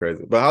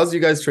Crazy. But how's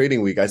you guys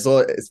trading week? I saw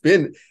it's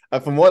been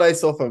from what I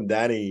saw from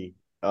Danny,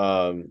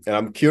 and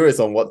I'm curious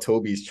on what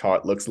Toby's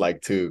chart looks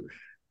like too.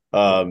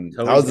 Toby's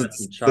How's it? got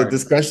some The charts.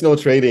 discretional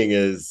trading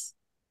is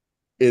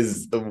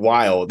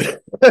wild.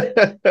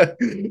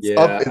 It's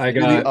up. Yeah, It's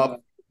really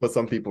up for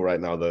some people right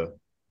now, though.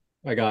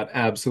 I got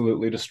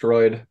absolutely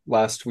destroyed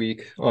last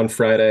week on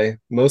Friday.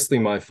 Mostly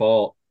my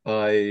fault.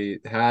 I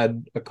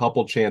had a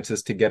couple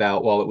chances to get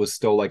out while it was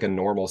still like a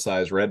normal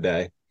size red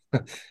day.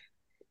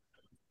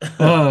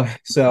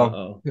 So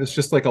Uh-oh. it was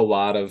just like a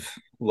lot of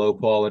low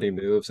quality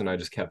moves, and I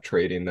just kept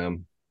trading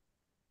them.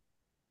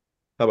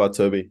 How about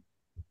Toby?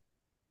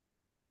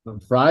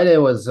 Friday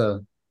was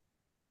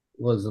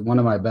one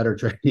of my better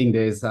trading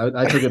days.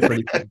 I took it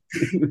pretty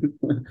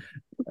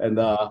and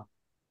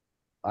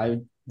I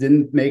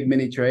didn't make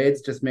many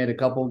trades, just made a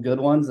couple good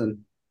ones and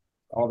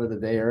called it a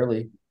day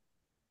early.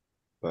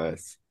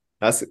 Nice.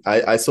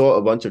 I saw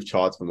a bunch of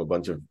charts from a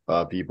bunch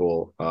of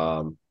people.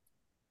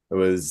 It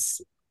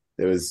was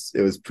it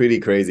was pretty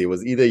crazy. It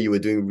was either you were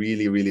doing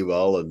really, really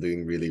well or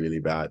doing really, really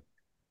bad.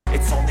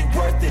 It's only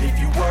worth it if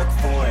you work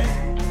for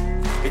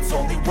it. It's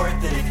only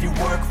worth it if you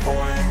work for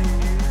it.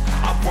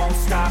 I won't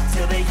stop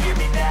till they hear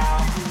me now.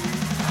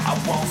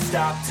 I won't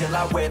stop till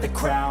I wear the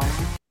crown.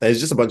 And it's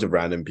just a bunch of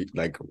random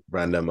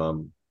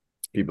random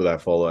people that I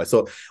follow. I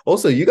saw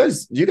also you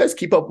guys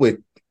keep up with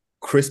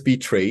Crispy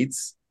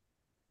Trades?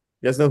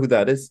 You guys know who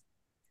that is?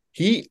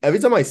 He every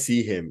time I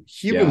see him,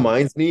 he Yeah.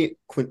 reminds me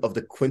of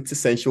the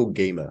quintessential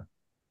gamer.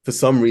 For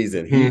some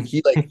reason, he Hmm.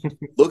 he like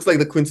looks like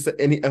the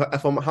quintessential.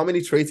 From how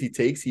many trades he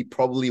takes, he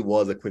probably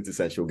was a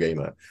quintessential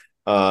gamer.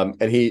 And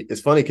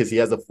it's funny because he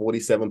has a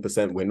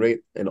 47% win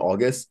rate in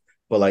August,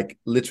 but like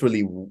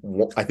literally,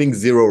 I think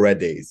zero red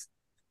days.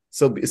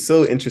 So it's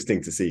so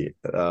interesting to see.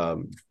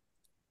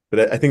 But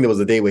I think there was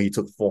a day where he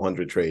took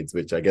 400 trades,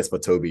 which I guess for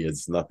Toby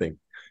is nothing.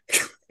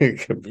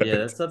 Yeah,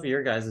 that's up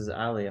your guys'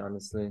 alley,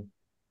 honestly.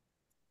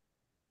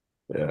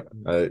 Yeah,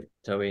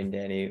 Toby and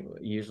Danny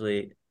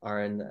usually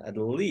are in at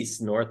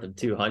least north of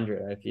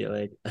 200, I feel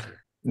like.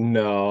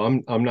 No,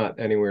 I'm not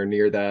anywhere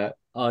near that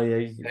Oh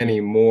yeah,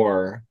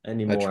 anymore. I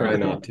anymore. try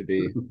not to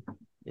be.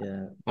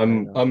 Yeah, I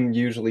I'm know. I'm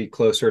usually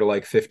closer to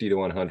like 50 to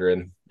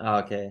 100. Oh,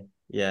 okay.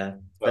 Yeah,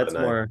 that's that's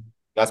nice. more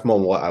That's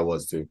more what I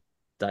was too. Yeah.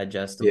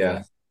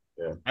 digestible.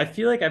 Yeah. I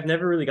feel like I've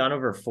never really gone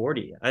over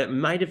 40. I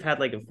might have had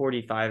like a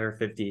 45 or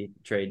 50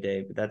 trade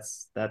day, but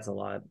that's a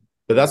lot.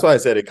 But that's why I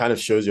said it kind of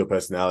shows your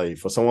personality.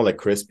 For someone like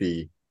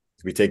Crispy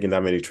to be taking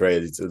that many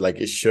trades, it's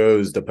like it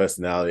shows the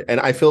personality. And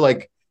I feel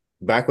like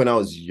back when I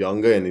was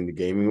younger and in the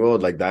gaming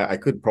world, like that, I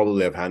could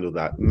probably have handled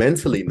that.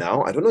 Mentally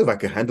now, I don't know if I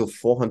could handle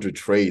 400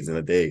 trades in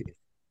a day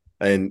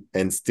and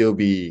still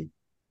be,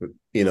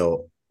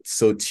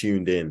 so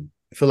tuned in.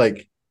 I feel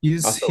like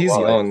He's after a he's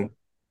while, young.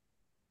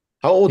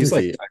 how old He's is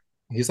like he?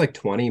 he's like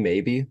 20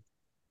 maybe.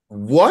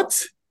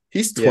 What?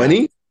 He's Yeah.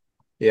 20?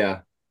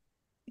 Yeah.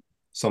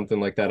 Something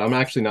like that. I'm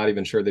actually not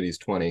even sure that he's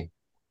 20.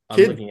 I'm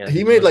Kid, looking at he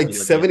he made must like be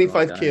looking at the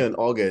wrong 75K guy. in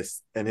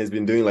August and has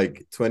been doing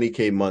like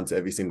 20K months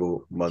every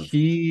single month.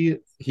 He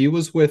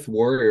was with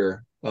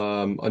Warrior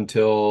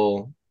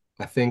until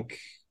I think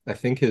I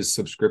think his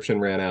subscription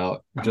ran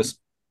out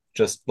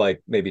just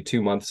like maybe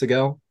 2 months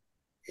ago.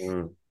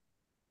 Mm,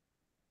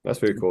 that's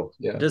pretty cool.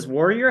 Yeah. Does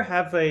Warrior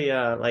have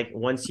a like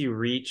once you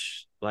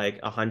reach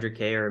like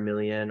 100K or a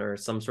million or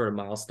some sort of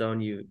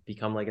milestone, you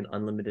become like an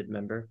unlimited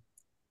member?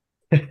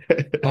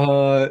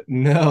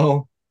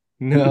 No,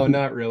 no,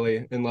 not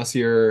really, unless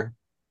you're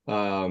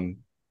um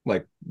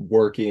like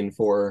working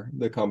for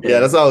the Yeah, company.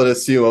 that's what I would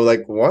assume. I'm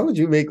like, why would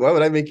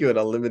I make you an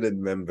unlimited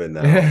member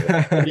now?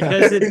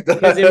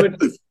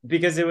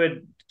 Because it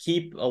would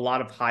keep a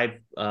lot of high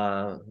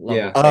level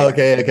Yeah, Oh, traders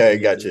okay, okay,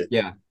 users. gotcha.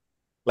 yeah.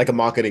 Like a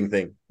marketing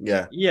thing.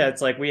 Yeah. Yeah,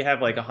 it's like we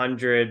have like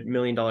 $100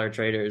 million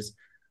traders.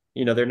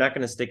 They're not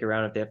going to stick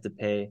around if they have to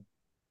pay,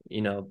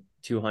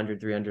 200,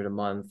 300 a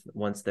month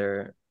once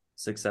they're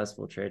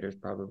successful traders,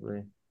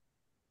 probably.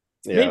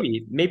 Yeah.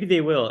 Maybe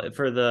they will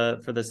for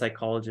the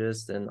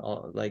psychologist and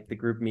all like the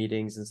group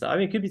meetings and stuff. I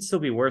mean, it could still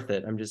be worth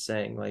it. I'm just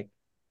saying, like,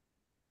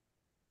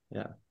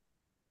 yeah.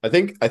 I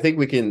think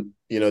we can,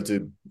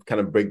 to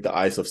kind of break the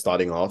ice of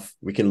starting off,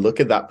 we can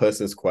look at that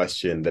person's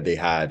question that they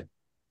had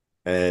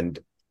and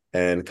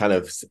kind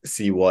of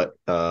see what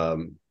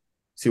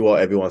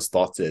everyone's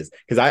thoughts is.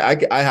 Because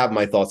I have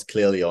my thoughts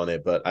clearly on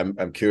it, but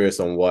I'm curious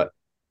on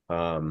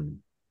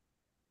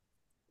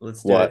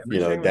Let's do it. what Am I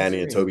sharing my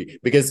Danny and screen? Toby,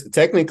 because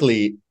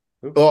technically,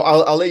 Oops. well,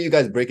 I'll let you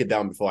guys break it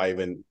down before I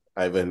even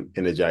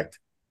interject.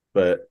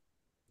 But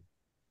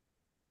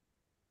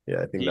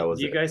yeah, I think that Do was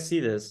you it. guys see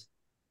this?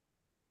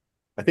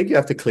 I think you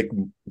have to click.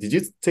 Did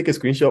you take a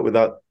screenshot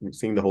without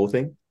seeing the whole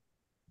thing?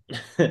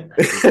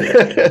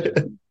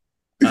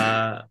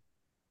 uh,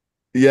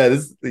 Yeah,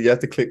 this you have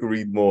to click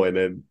read more and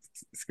then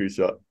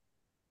screenshot.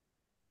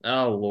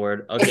 oh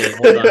Lord. Okay,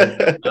 hold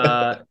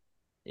on.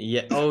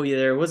 Yeah. Oh, yeah.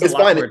 There was a It's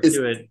lot fine. more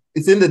to it.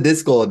 It's in the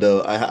Discord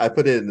though. I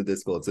put it in the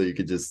Discord so you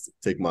could just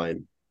take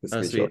mine the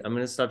Oh, screenshot. sweet. I'm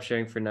gonna stop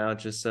sharing for now,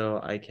 just so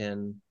I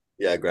can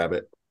Yeah, grab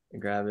it.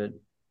 grab it.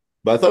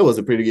 But I thought it was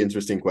a pretty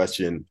interesting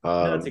question.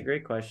 No, it's a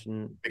great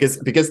question.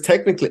 Because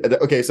technically,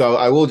 okay, so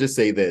I will just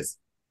say this: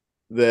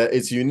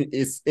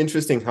 it's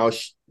interesting how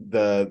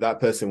that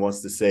person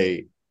wants to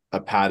say a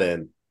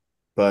pattern,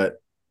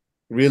 but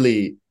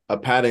really a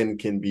pattern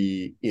can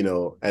be,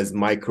 as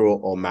micro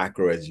or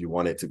macro as you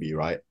want it to be,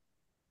 right?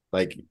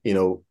 Like,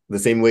 the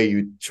same way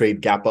you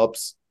trade gap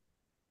ups,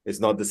 it's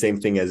not the same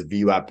thing as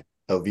VWAP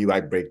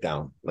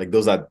breakdown. Like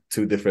those are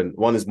two different.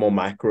 One is more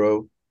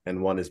macro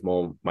and one is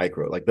more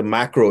micro. Like the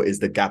macro is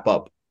the gap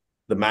up.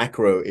 The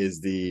macro is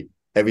the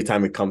every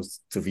time it comes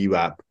to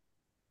VWAP,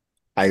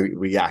 I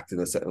react in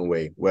a certain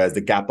way. Whereas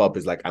the gap up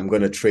is like, I'm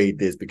going to trade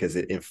this because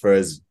it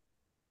infers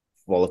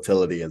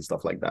volatility and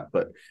stuff like that.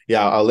 But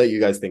yeah, I'll let you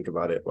guys think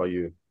about it while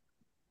you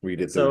read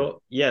it through.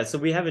 So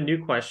we have a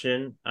new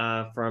question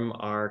from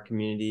our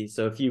community.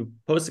 So if you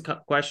post a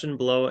question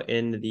below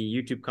in the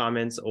YouTube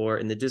comments or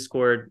in the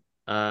Discord,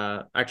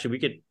 actually we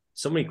get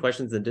so many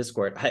questions in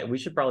Discord. We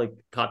should probably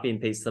copy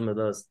and paste some of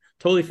those.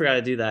 Totally forgot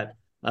to do that.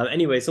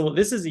 Anyway, so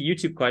this is a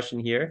YouTube question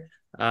here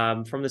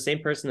from the same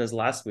person as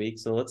last week.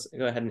 So let's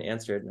go ahead and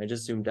answer it. I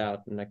just zoomed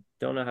out and I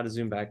don't know how to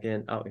zoom back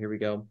in. Oh, here we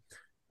go.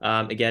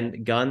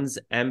 Again, Guns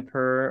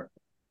Emperor,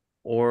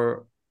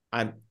 or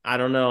I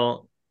don't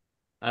know.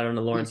 I don't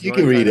know, Lawrence. You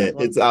can read it.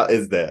 It's out.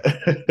 It's there.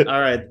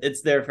 All right,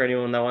 it's there for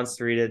anyone that wants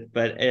to read it.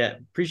 But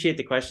appreciate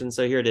the question.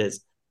 So here it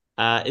is.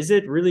 Is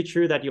it really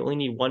true that you only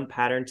need one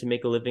pattern to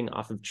make a living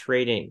off of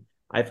trading?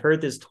 I've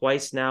heard this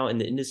twice now in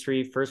the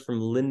industry. First from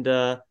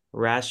Linda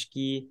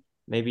Rashke.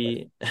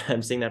 Maybe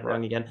I'm saying that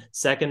wrong again.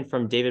 Second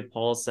from David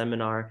Paul's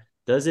seminar.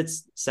 Does it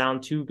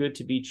sound too good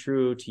to be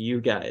true to you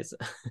guys?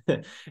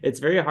 It's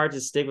very hard to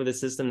stick with a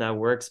system that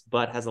works,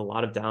 but has a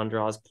lot of down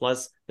draws,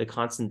 plus the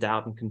constant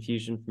doubt and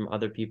confusion from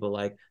other people,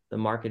 like the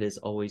market is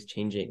always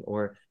changing,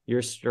 or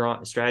your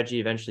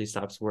strategy eventually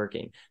stops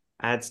working.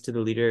 Adds to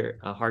the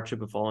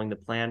hardship of following the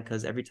plan,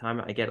 because every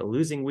time I get a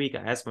losing week,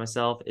 I ask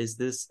myself, is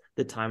this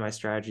the time my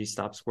strategy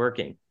stops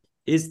working?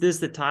 Is this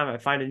the time I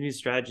find a new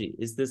strategy?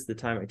 Is this the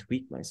time I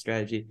tweak my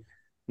strategy?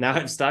 Now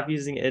I've stopped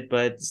using it,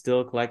 but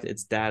still collect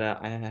its data.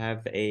 I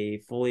have a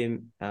fully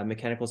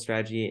mechanical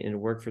strategy and it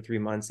worked for 3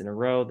 months in a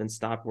row, then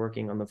stopped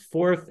working on the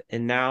 4th,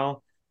 and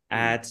now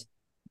at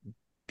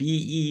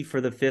BE for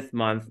the 5th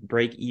month,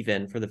 break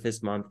even for the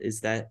 5th month.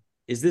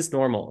 Is this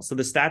normal? So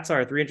the stats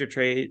are 300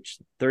 trades,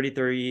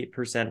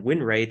 33%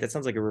 win rate. That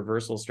sounds like a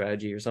reversal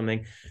strategy or something.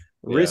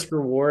 Yeah. Risk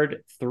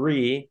reward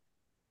 3.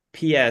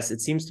 PS,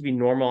 it seems to be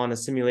normal on a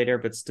simulator,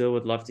 but still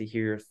would love to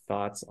hear your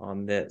thoughts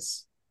on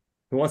this.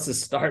 Who wants to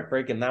start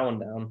breaking that one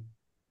down?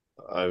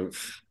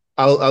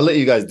 I'll let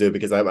you guys do it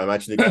because I'm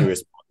actually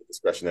curious about the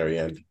discretionary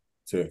end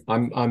too.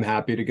 I'm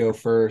happy to go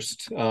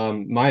first.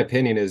 My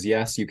opinion is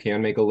yes, you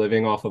can make a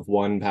living off of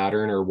one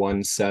pattern or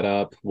one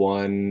setup,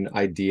 one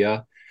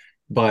idea.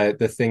 But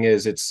the thing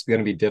is, it's going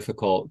to be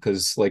difficult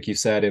because, like you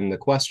said in the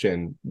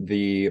question,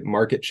 the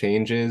market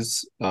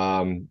changes.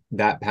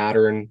 That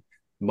pattern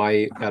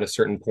might at a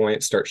certain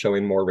point start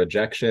showing more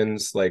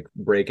rejections. Like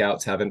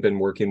breakouts haven't been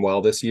working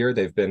well this year.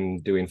 They've been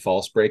doing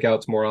false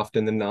breakouts more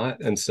often than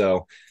not. And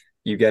so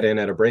you get in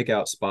at a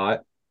breakout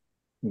spot,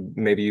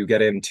 maybe you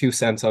get in 2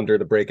 cents under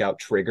the breakout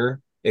trigger,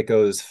 it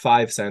goes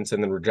 5 cents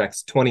and then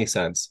rejects 20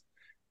 cents.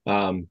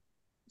 So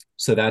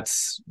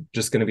that's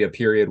just going to be a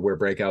period where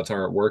breakouts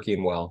aren't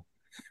working well.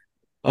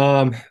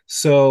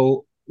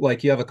 So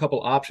like you have a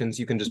couple options.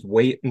 You can just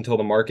wait until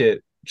the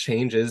market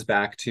changes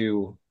back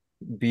to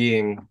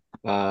being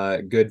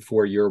good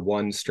for your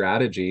one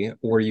strategy,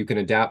 or you can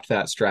adapt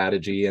that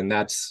strategy. And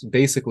that's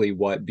basically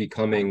what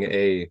becoming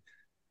a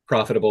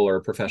profitable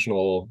or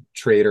professional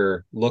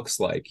trader looks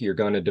like. You're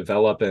going to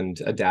develop and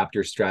adapt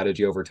your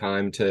strategy over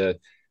time to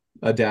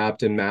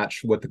adapt and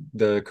match what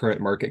the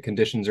current market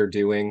conditions are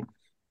doing.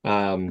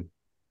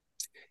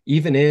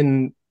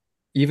 Even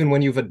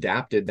when you've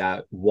adapted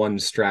that one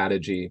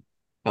strategy,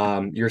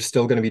 you're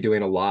still going to be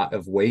doing a lot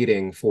of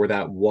waiting for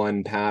that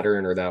one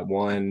pattern or that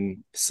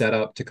one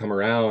setup to come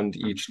around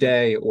each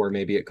day, or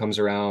maybe it comes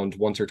around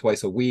once or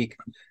twice a week.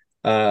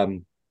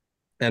 And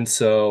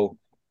so,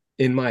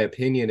 in my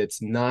opinion,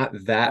 it's not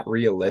that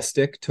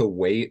realistic to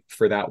wait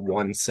for that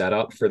one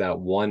setup, for that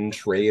one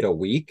trade a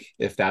week,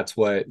 if that's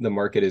what the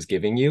market is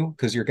giving you,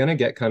 because you're going to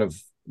get kind of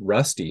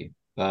rusty,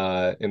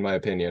 in my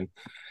opinion.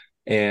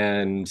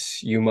 And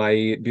you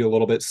might be a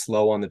little bit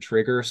slow on the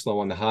trigger, slow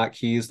on the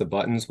hotkeys, the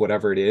buttons,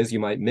 whatever it is.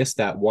 You might miss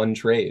that one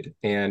trade.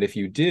 And if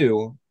you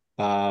do,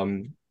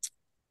 I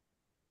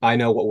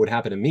know what would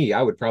happen to me.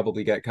 I would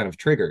probably get kind of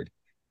triggered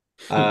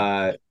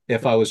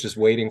if I was just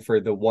waiting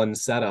for the one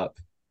setup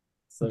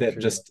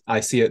I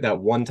see it that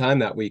one time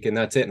that week and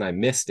that's it. And I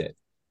missed it.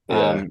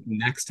 Yeah.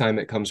 Next time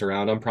it comes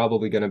around, I'm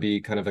probably going to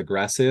be kind of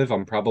aggressive.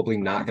 I'm probably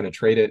not going to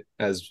trade it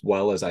as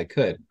well as I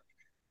could.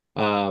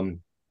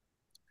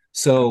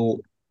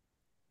 So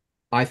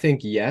I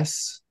think,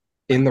 yes,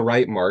 in the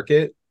right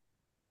market,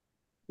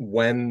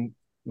 when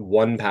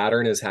one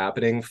pattern is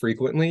happening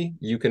frequently,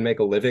 you can make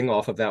a living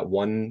off of that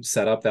one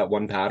setup, that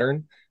one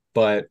pattern.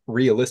 But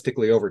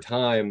realistically, over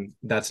time,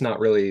 that's not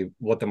really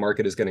what the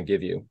market is going to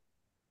give you.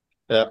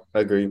 Yeah, I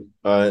agree.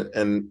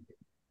 And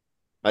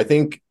I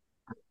think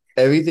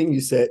everything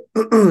you said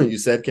you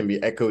said can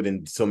be echoed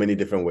in so many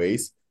different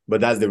ways,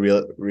 but that's the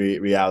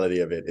reality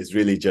of it. It's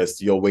really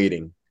just you're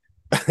waiting.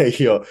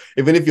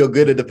 Even if you're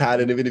good at the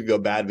pattern, even if you're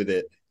bad with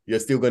it, you're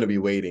still going to be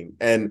waiting.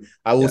 And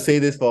I will say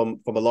this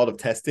from a lot of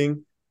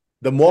testing: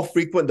 the more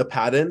frequent the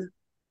pattern,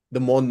 the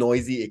more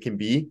noisy it can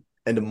be,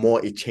 and the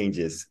more it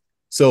changes.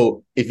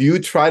 So if you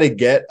try to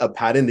get a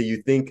pattern that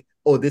you think,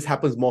 oh, this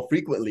happens more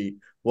frequently,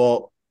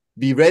 well,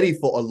 be ready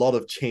for a lot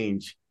of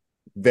change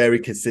very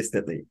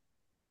consistently.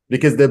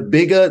 Because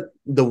the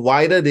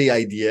wider the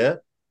idea,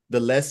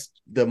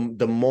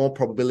 the more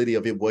probability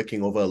of it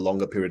working over a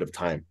longer period of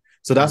time.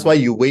 So that's why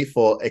you wait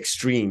for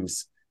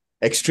extremes.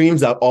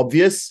 Extremes are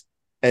obvious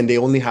and they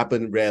only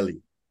happen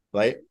rarely,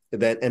 right?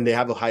 And they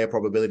have a higher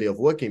probability of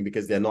working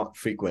because they're not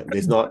frequent.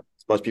 There's not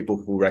as much people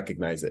who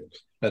recognize it.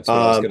 That's what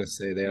I was going to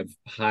say. They have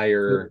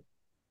higher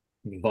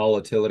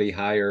volatility,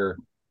 higher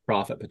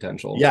profit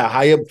potential. Yeah,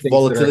 higher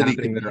volatility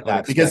that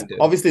that because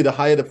obviously the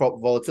higher the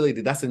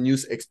volatility, that's a new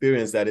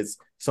experience that is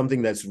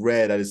something that's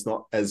rare, that is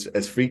not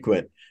as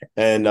frequent.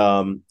 And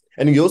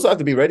you also have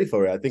to be ready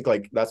for it. I think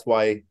like that's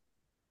why,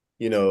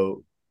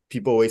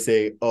 people always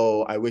say,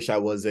 oh, I wish I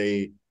was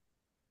a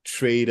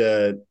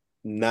trader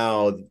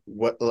now.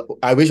 What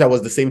I wish I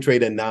was the same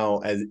trader now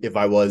as if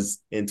I was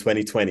in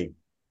 2020.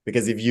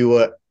 Because if you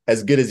were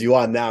as good as you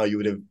are now, you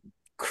would have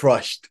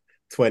crushed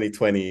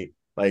 2020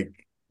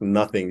 like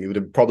nothing. You would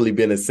have probably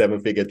been a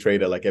 7-figure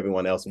trader like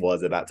everyone else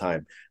was at that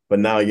time. But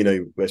now,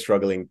 we're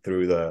struggling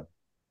through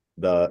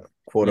the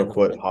quote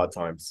unquote hard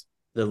times.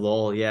 The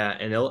lull, yeah,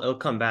 and it'll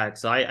come back.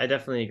 So I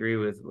definitely agree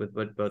with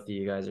what both of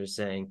you guys are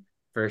saying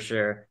for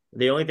sure.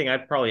 The only thing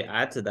I'd probably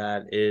add to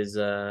that is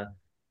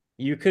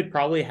you could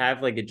probably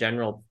have like a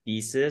general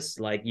thesis,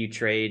 like you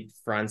trade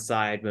front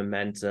side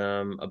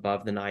momentum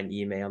above the 9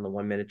 EMA on the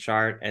 1-minute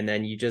chart, and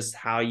then you just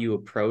how you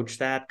approach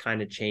that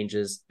kind of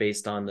changes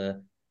based on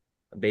the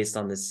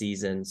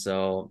season.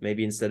 So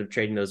maybe instead of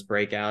trading those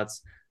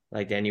breakouts,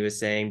 like Danny was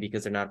saying,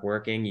 because they're not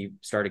working, you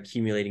start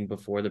accumulating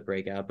before the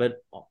breakout.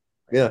 But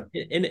yeah,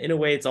 in a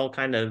way, it's all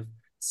kind of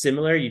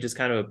similar. You just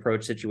kind of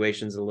approach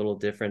situations a little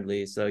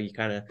differently. So you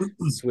kind of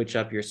switch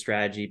up your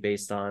strategy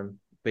based on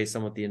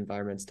what the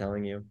environment's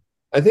telling you.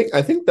 I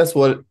think that's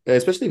what,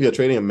 especially if you're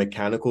trading a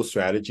mechanical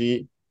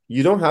strategy,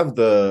 you don't have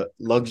the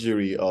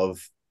luxury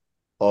of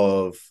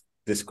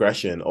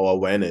discretion or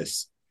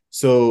awareness.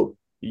 So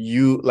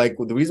you like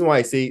the reason why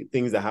I say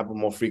things that happen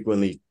more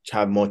frequently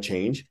have more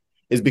change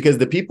is because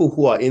the people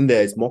who are in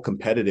there is more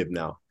competitive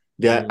now.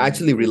 They're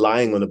actually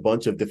relying on a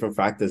bunch of different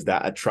factors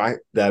that attract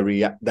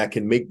that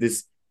can make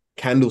this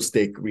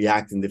candlestick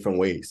react in different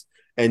ways.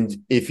 And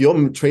if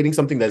you're trading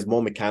something that's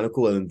more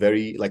mechanical and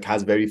very like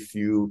has very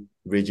few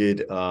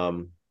rigid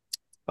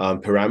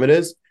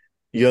parameters,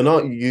 you're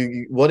not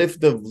what if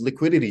the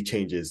liquidity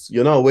changes?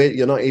 You're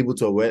not able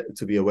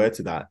to be aware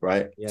to that,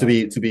 right? Yeah.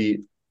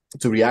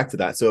 To react to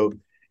that. So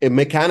in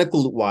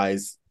mechanical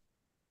wise,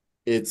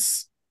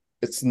 it's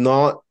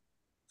not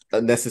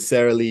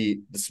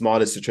necessarily the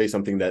smartest to trade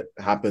something that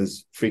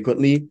happens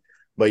frequently.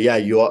 But yeah,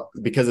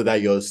 because of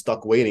that, you're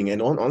stuck waiting.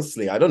 And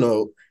honestly, I don't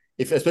know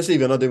especially if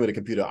you're not doing with a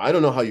computer, I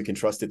don't know how you can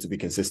trust it to be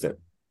consistent.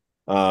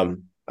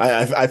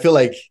 I feel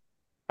like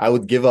I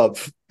would give up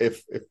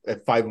if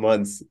 5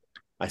 months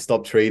I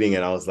stopped trading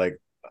and I was like,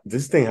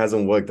 this thing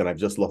hasn't worked and I've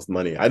just lost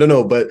money. I don't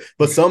know, but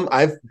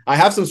I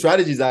have some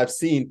strategies that I've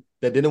seen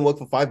that didn't work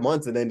for 5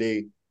 months and then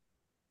they,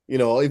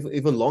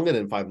 even longer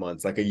than 5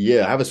 months, like a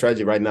year. I have a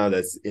strategy right now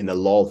that's in a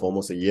lull for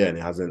almost a year and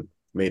it hasn't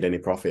made any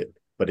profit.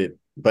 But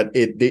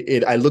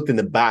I looked in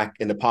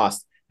the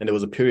past and there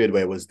was a period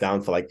where it was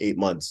down for like 8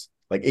 months.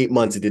 Like 8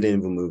 months, it didn't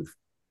even move.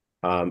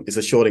 It's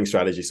a shorting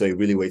strategy, so it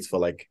really waits for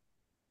like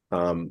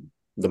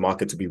the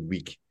market to be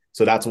weak.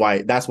 So that's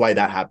why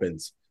that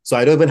happens. So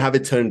I don't even have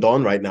it turned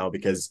on right now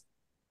because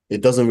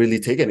it doesn't really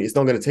it's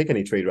not going to take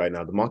any trade right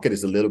now. The market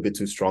is a little bit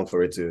too strong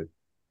for it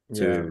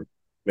to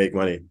make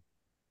money.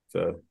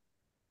 So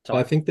well,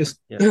 I think this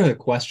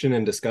question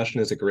and discussion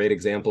is a great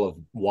example of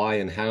why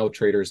and how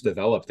traders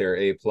develop their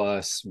A+,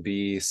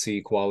 B,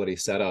 C quality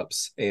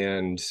setups.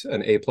 And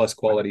an A+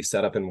 quality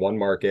setup in one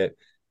market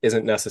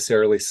isn't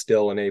necessarily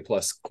still an A+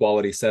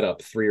 quality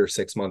setup 3 or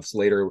 6 months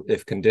later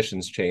if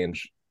conditions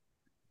change.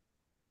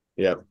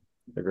 Yeah,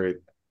 agreed.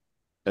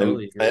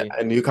 Totally agree.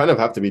 And you kind of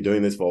have to be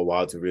doing this for a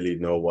while to really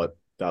know what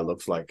that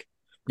looks like.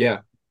 Yeah,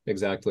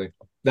 exactly.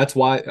 That's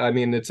why, I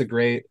mean, it's a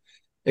great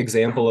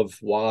example of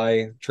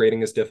why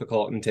trading is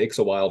difficult and takes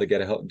a while to get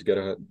a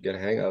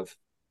hang of.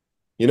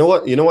 You know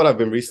what I've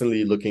been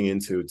recently looking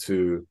into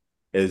too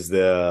is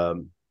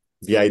the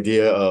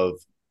idea of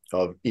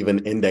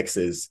even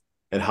indexes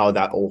and how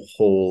that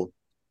whole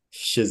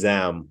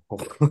Shazam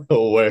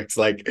works,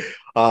 like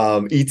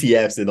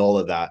ETFs and all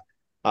of that.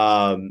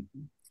 I'm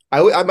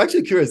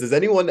actually curious. Does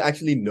anyone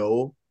actually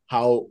know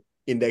how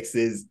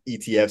indexes,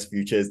 ETFs,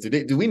 futures?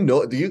 Do we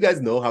know? Do you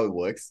guys know how it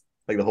works?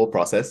 Like the whole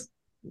process?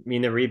 I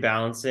mean, the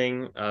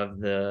rebalancing of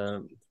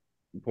the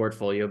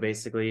portfolio,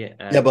 basically.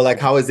 Yeah, but like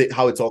how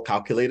it's all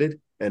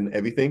calculated and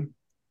everything?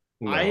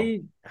 No. I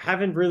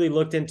haven't really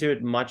looked into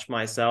it much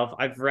myself.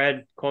 I've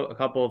read a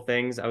couple of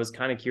things. I was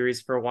kind of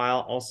curious for a while.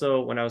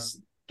 Also, when I was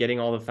getting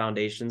all the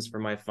foundations for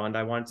my fund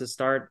I wanted to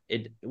start,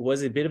 it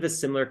was a bit of a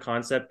similar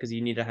concept because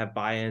you need to have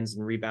buy-ins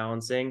and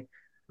rebalancing.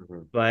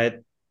 Mhm.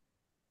 But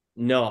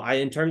no,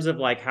 in terms of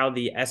like how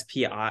the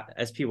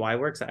SPY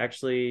works, I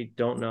actually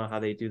don't know how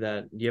they do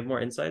that. Do you have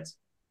more insights?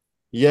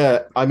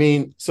 Yeah, I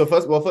mean, so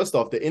first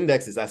off, the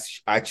index is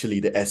actually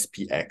the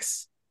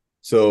SPX.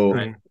 So,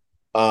 Right.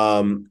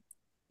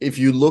 if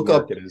you look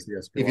up Market is the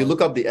if you SPY.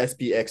 look up the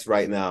SPX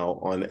right now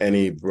on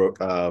any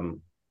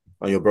on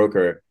your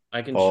broker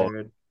I can or share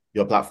it.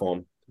 your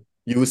platform,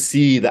 you will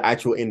see the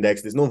actual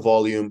index. There's no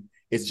volume.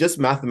 It's just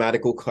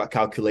mathematical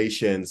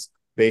calculations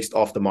based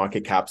off the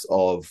market caps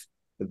of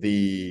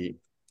the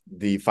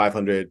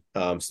 500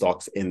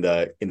 stocks in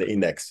the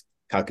index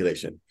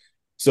calculation.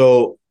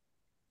 So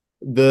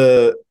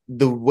the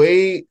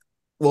way,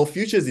 well,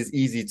 futures is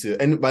easy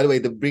to, and by the way,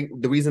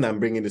 the reason I'm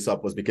bringing this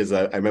up was because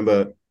I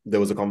remember there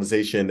was a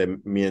conversation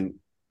that me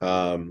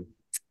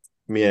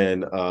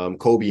and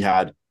Kobe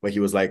had where he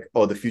was like,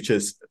 "Oh, the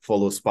futures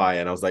follow SPY,"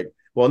 and I was like,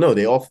 "Well, no,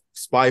 they off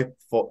SPY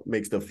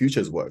makes the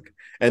futures work."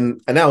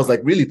 And I was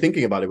like really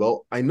thinking about it.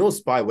 Well, I know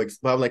SPY works,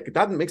 but I'm like,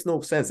 that makes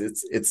no sense.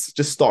 It's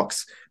just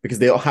stocks because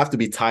they all have to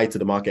be tied to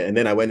the market. And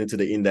then I went into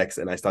the index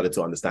and I started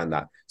to understand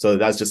that. So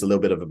that's just a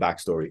little bit of a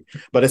backstory.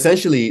 But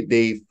essentially,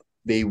 they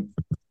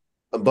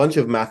a bunch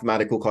of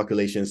mathematical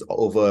calculations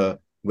over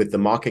with the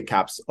market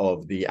caps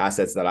of the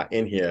assets that are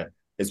in here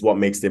is what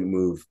makes them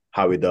move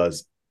how it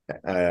does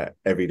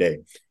every day.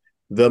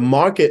 The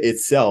market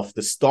itself,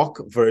 the stock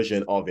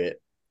version of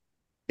it,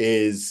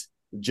 is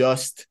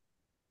just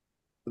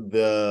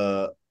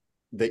the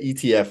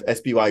ETF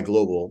SPY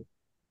Global,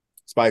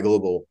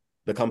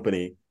 the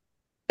company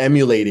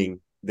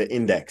emulating the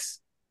index.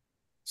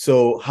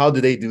 So how do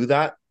they do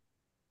that?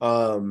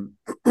 Um,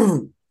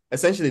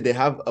 Essentially, they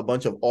have a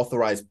bunch of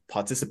authorized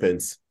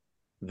participants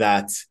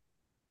that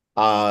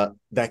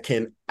that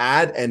can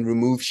add and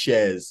remove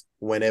shares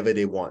whenever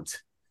they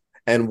want.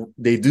 And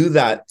they do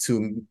that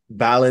to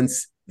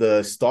balance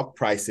the stock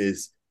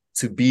prices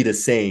to be the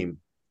same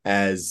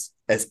as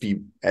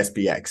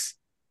SPX.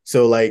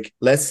 So like,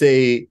 let's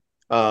say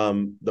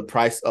the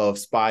price of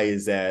SPY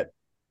is at,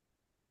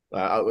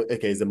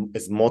 okay,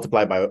 it's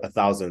multiplied by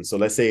 1,000. So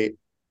let's say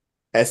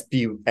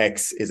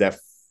SPX is at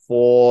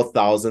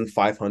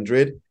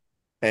 4,500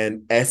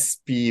 and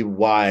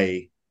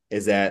SPY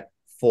is at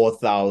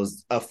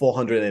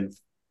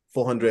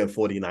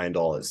 449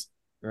 dollars.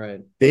 Right.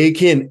 They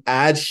can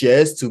add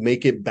shares to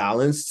make it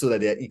balanced so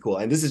that they're equal.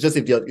 And this is just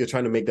if you're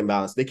trying to make them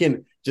balance. They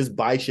can just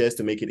buy shares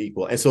to make it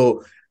equal. And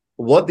so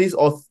what these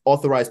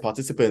authorized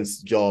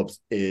participants' jobs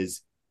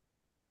is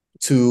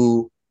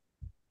to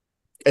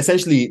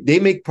essentially they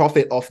make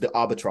profit off the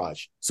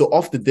arbitrage. So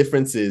off the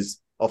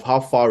differences of how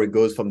far it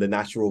goes from the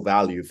natural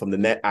value, from the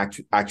net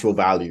actual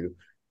value,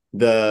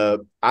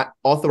 the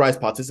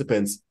authorized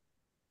participants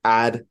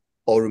add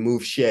or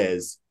remove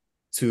shares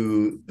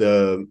to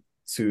the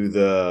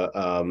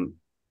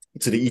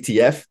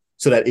ETF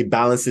so that it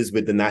balances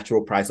with the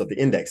natural price of the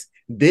index.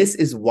 This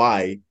is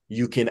why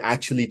you can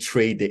actually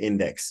trade the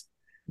index.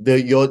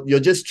 You're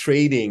just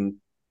trading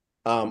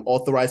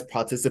authorized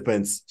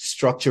participants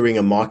structuring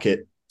a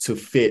market to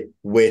fit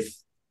with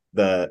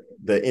the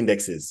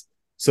indexes.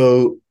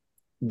 So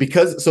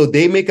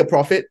they make a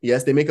profit.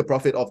 Yes, they make a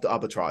profit off the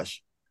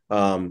arbitrage.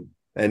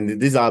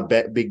 And these are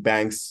big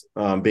banks,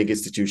 big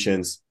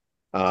institutions.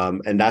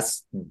 And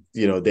that's,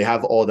 they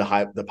have all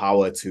the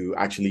power to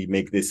actually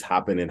make this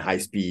happen in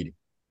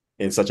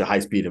such a high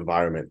speed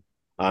environment.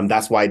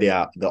 That's why they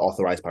are the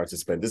authorized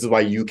participant. This is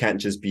why you can't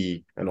just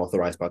be an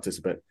authorized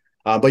participant.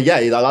 But yeah,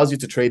 it allows you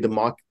to trade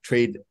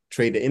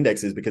trade the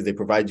indexes because they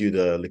provide you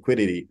the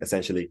liquidity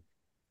essentially.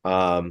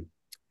 And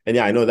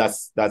yeah, I know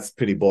that's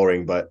pretty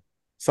boring, but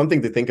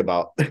something to think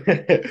about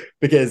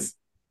because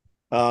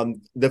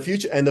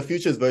the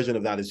futures version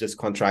of that is just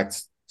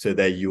contracts so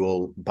that you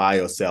will buy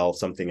or sell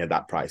something at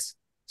that price.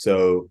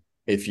 So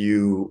if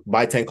you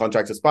buy 10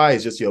 contracts of SPY,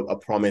 it's just a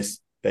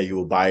promise that you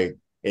will buy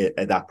it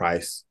at that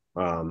price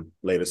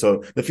later.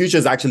 So the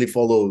futures actually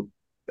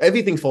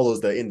everything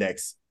follows the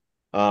index.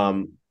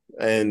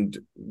 And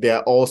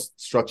they're all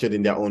structured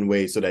in their own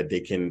way so that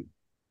they can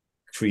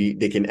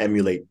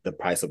emulate the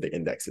price of the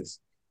indexes.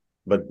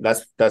 But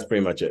that's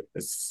pretty much it.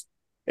 It's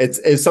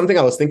something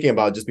I was thinking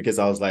about just because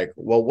I was like,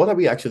 well, what are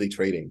we actually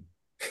trading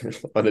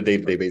on a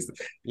day-to-day basis?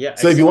 Yeah.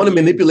 So if you want to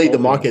manipulate the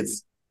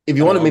markets, you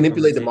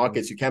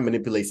can't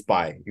manipulate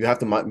SPY. You have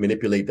to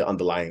manipulate the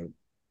underlying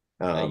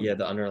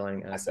the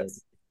underlying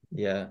assets.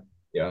 Yeah.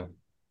 Yeah.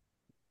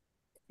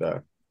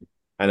 So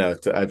I know.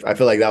 I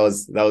feel like that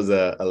was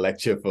a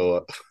lecture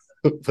for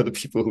for the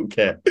people who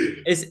care.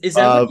 Is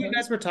that what you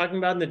guys were talking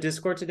about in the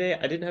Discord today?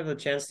 I didn't have a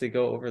chance to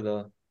go over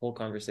the whole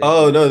conversation.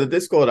 Oh no, the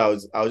Discord. I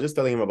was just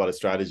telling him about a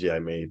strategy I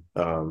made.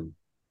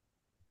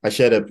 I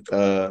shared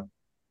a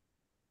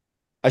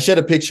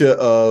picture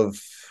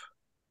of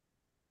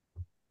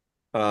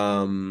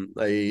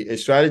a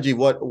strategy.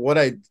 What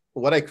I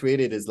what I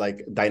created is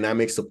like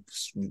dynamic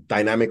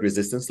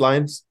resistance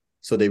lines,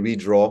 so they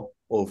redraw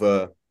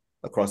over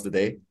across the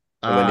day.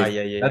 And when Ah,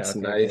 they yeah. That's Okay,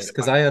 nice okay.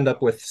 because I end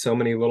up with so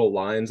many little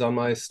lines on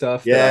my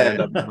stuff that I yeah,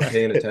 end up not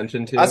paying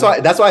attention that's to. why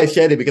that's why I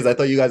shared it, because I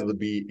thought you guys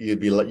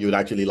you would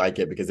actually like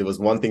it, because it was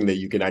one thing that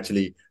you can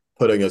actually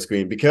put on your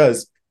screen,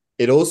 because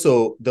it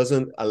also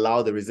doesn't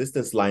allow the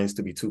resistance lines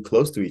to be too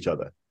close to each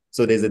other.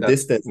 So there's a That's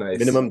distance, nice.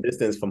 minimum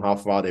distance from how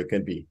far they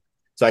can be.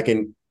 So I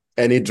can,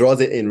 and it draws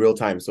it in real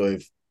time. So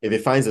if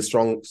it finds a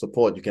strong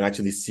support, you can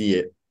actually see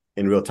it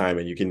in real time,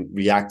 and you can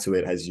react to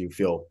it as you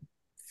feel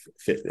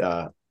fit.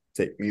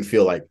 You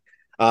feel like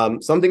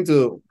something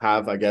to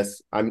have. I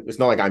guess it's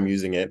not like I'm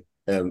using it.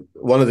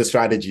 One of the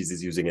strategies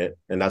is using it,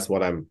 and that's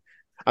what I'm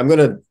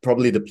gonna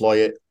probably deploy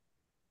it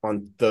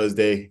on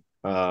Thursday.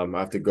 I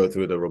have to go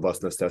through the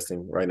robustness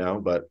testing right now,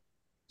 but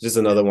just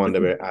another one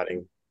that we're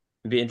adding.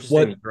 It'd be interesting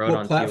What to throw it what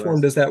on platform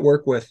TOS. does that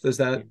work with? Does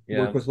that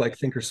Yeah. work with like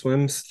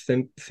Thinkorswim's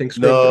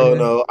ThinkScript or No, anything?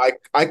 no,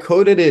 I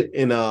coded it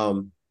in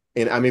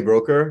Ami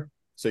Broker,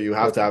 so you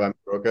have to Okay. have Ami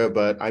Broker.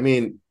 But I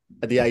mean,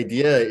 the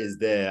idea is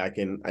there. I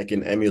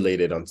can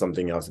emulate it on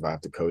something else if I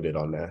have to code it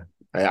on there.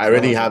 I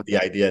already Oh, have the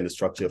idea and the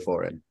structure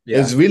for it. Yeah,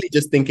 It's really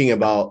just thinking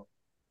about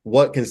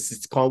what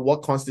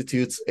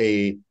constitutes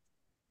a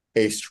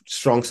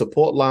strong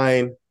support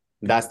line.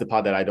 That's the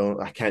part that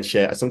I can't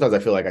share. Sometimes I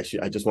feel like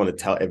I just want to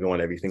tell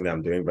everyone everything that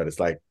I'm doing, but it's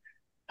like,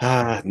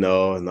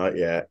 no, not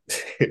yet.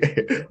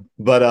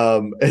 But I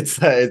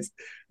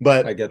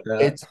but get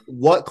that. it's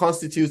what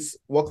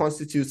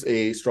constitutes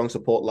a strong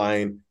support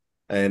line,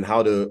 and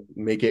how to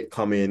make it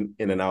come in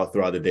and out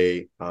throughout the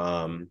day.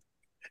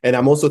 And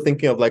I'm also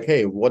thinking of like,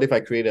 hey, what if I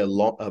create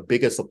a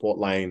bigger support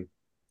line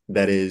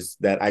that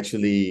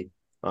actually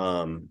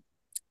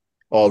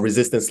or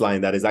resistance line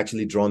that is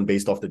actually drawn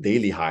based off the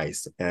daily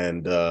highs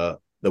and the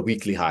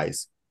weekly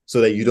highs,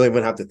 so that you don't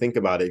even have to think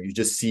about it. You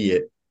just see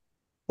it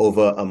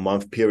over a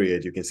month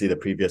period. You can see the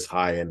previous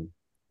high and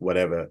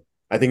whatever.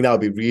 I think that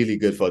would be really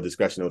good for a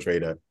discretional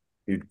trader.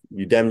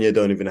 You damn near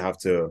don't even have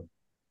to.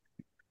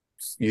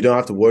 You don't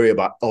have to worry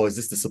about, oh, is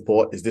this the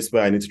support? Is this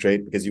where I need to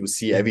trade? Because you will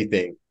see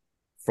everything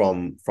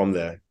from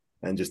there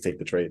and just take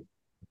the trade.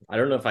 I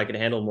don't know if I could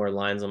handle more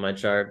lines on my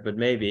chart, but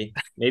maybe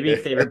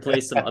if they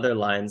replace some other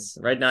lines.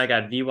 Right now I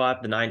got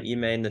VWAP, the 9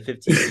 EMA, and the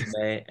 15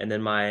 EMA, and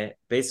then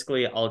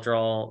basically I'll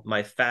draw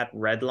my fat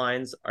red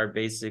lines are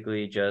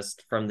basically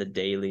just from the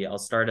daily. I'll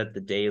start at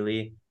the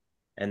daily,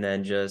 and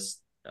then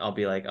just I'll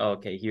be like, oh,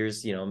 okay,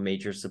 here's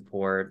major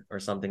support or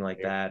something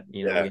like that.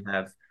 Yeah, We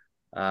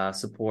have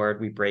support,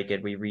 we break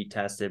it, we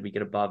retest it, we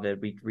get above it,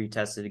 we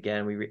retest it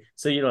again,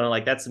 so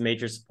like that's a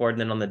major support,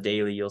 and then on the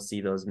daily you'll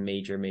see those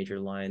major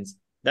lines.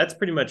 That's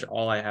pretty much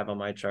all I have on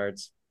my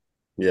charts,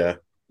 yeah, and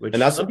which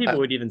that's some people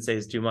would even say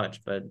is too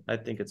much, but I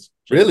think it's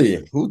just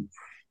really who.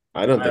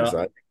 I don't I think don't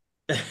so.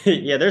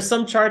 yeah, there's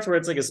some charts where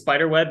it's like a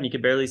spider web and you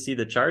can barely see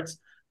the charts,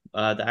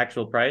 the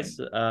actual price.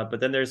 But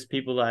then there's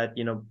people that,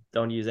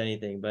 don't use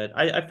anything. But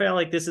I feel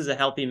like this is a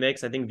healthy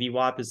mix. I think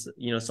VWAP is,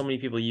 so many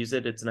people use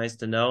it. It's nice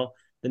to know.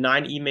 The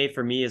 9 EMA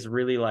for me is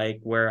really like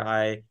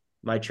where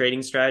my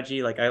trading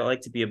strategy, like I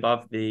like to be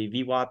above the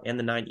VWAP and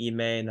the 9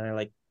 EMA,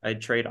 and I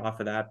trade off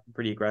of that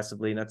pretty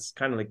aggressively. And that's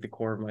kind of like the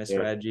core of my Yeah.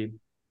 strategy.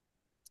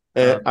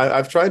 And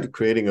I've tried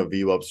creating a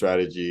VWAP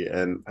strategy,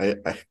 and I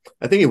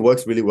think it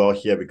works really well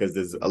here because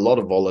there's a lot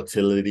of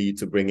volatility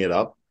to bring it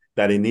up,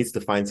 that it needs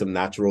to find some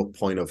natural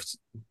point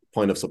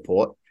of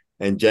support.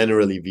 And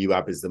generally,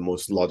 VWAP is the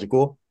most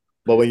logical.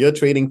 But when you're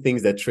trading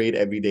things that trade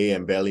every day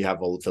and barely have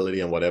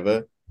volatility and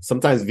whatever,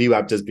 sometimes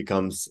VWAP just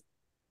becomes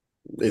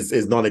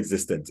is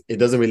non-existent. It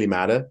doesn't really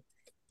matter.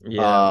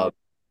 Yeah.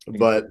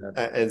 But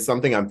and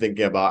something I'm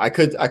thinking about, I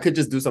could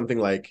just do something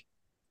like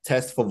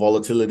test for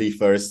volatility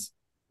first,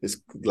 this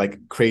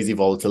like crazy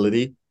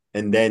volatility,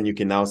 and then you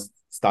can now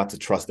start to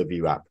trust the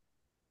VWAP.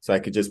 So I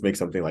could just make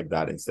something like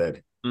that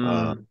instead.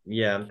 Yeah,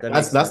 that That's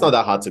makes sense. not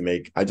that hard to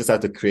make. I just have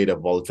to create a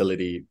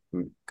volatility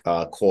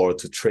core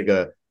to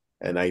trigger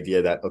an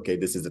idea that, okay,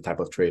 this is the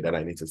type of trade that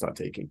I need to start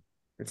taking.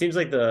 It seems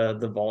like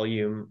the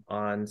volume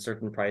on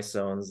certain price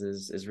zones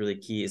is really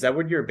key. Is that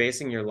what you're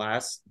basing your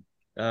last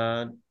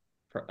the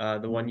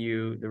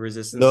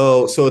resistance?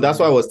 No, so that's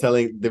why I was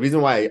telling, the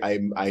reason why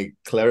I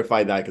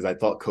clarified that, because I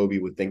thought Kobe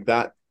would think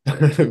that.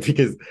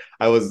 Because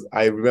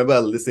I remember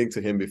listening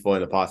to him before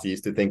in the past. He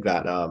used to think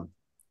that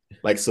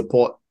like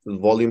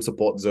volume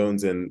support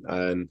zones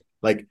and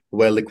like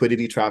where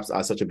liquidity traps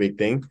are such a big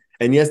thing.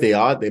 And yes,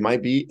 they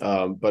might be,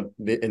 but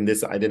in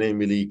this I didn't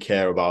really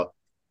care about,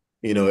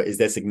 is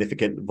there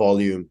significant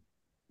volume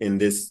in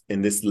this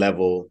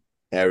level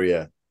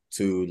area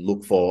to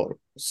look for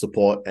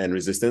support and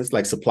resistance,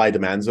 like supply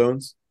demand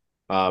zones.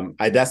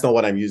 That's not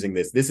what I'm using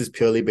this. This is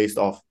purely based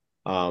off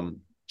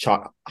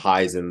chart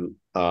highs and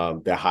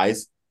their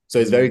highs. So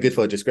it's very good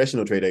for a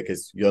discretional trader,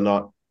 because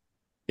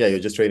you're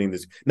just trading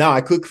this. Now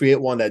I could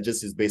create one that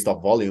just is based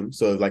off volume.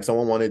 So if like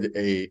someone wanted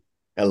a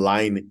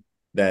line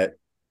that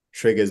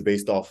triggers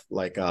based off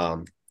like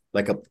a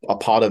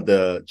part of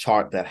the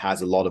chart that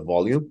has a lot of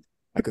volume,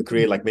 I could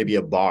create like maybe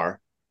a bar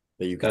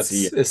that you could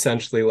see. That's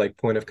essentially like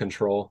point of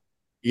control.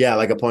 Yeah,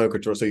 like a point of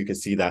control, so you can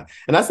see that.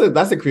 And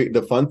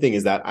the fun thing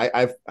is that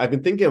I've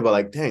been thinking about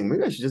like, dang,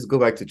 maybe I should just go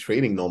back to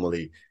trading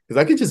normally because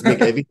I can just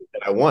make everything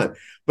that I want.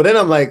 But then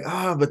I'm like,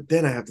 but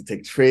then I have to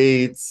take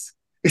trades.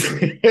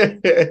 And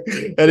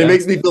it Yeah.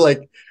 makes me feel like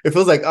it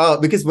feels like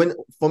because when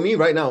for me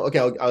right now, okay,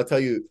 I'll tell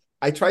you,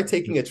 I tried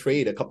taking a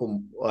trade a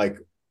couple like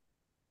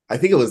I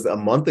think it was a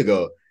month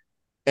ago,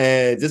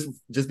 and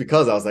just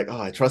because I was like,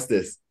 I trust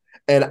this,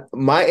 and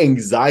my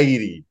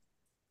anxiety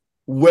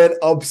went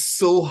up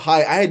so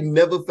high. I had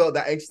never felt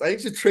that anxious. I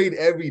used to trade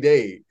every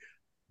day.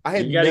 I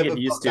had You got to never get felt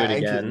used to it that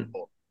anxious again.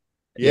 before.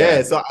 Yeah,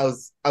 Yeah. so I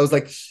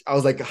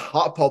was like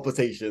heart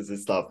palpitations and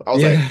stuff. I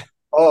was like, Yeah.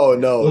 oh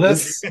Well, no,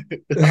 this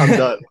that's I'm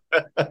done.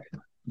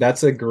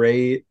 that's a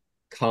great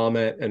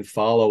comment and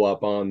follow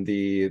up on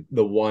the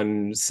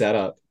one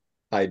setup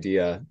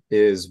idea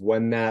is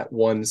when that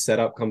one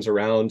setup comes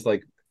around,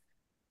 like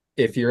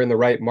if you're in the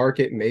right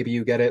market, maybe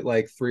you get it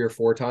like 3 or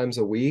 4 times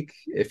a week.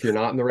 If you're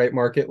not in the right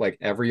market, like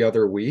every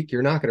other week,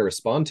 you're not going to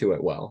respond to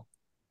it well.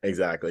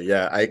 Exactly.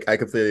 Yeah, I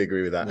completely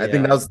agree with that. I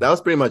think Yeah. that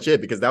was pretty much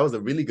it because that was a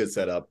really good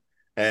setup.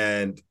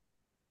 And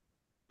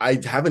I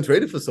haven't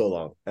traded for so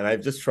long. And I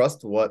just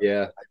trust what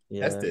Yeah. I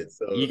Yeah. tested.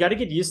 You So got to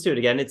get used to it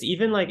again. It's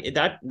even like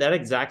that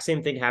exact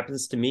same thing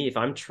happens to me if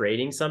I'm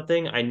trading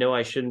something I know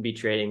I shouldn't be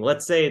trading.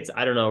 Let's say it's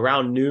I don't know,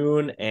 around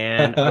noon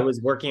and I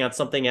was working on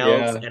something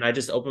else Yeah. and I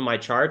just open my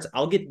charts,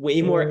 I'll get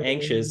way more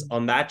anxious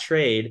on that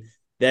trade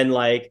than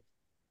like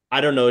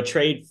I don't know,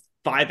 trade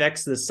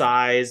 5x the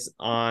size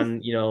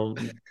on,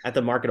 at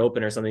the market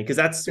open or something because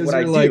that's Because what I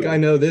you're like, do. I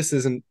know this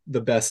isn't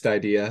the best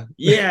idea.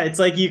 Yeah, it's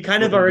like you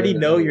kind of wasn't already doing it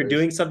know you're anyways.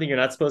 doing something you're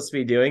not supposed to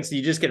be doing, so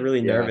you just get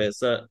really Yeah.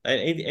 nervous.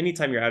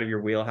 Anytime you're out of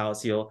your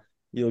wheelhouse, you'll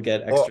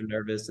get Well, extra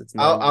nervous. It's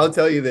I'll normal.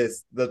 tell you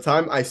this. The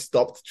time I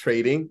stopped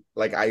trading,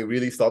 like I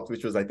really stopped,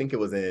 which was I think it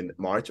was in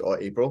March or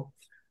April,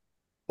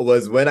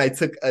 was when I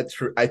took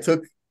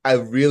a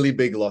really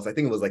big loss. I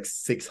think it was like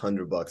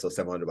 $600 or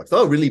 $700.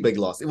 Not a really big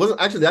loss. It wasn't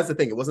actually that's the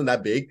thing. It wasn't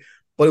that big,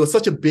 but it was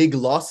such a big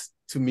loss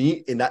to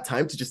me in that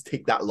time to just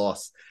take that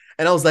loss.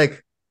 And I was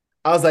like,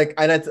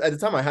 and at the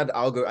time I had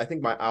algo. I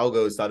think my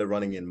algo started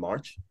running in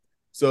March.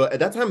 So at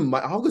that time, my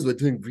algos were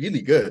doing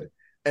really good.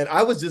 And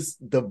I was just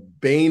the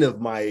bane of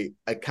my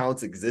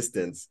account's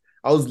existence.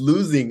 I was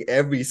losing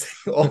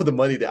all the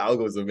money the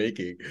algos were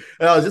making.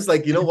 And I was just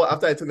like, you know what?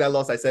 After I took that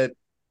loss,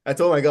 I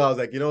told my girl, I was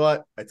like, you know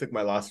what? I took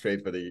my last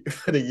trade for the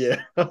for the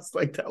year. I was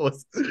like,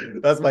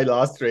 that's my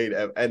last trade.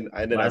 And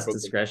then I Last broke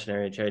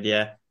discretionary trade.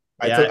 Yeah.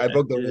 I Yeah, took I I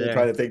broke the feel you rule there.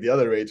 trying to take the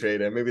other rate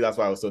trade. And maybe that's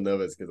why I was so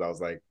nervous because I was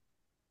like,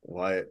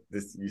 why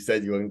this you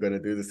said you weren't gonna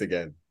do this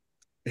again.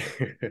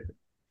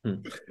 Hmm.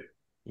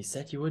 You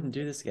said you wouldn't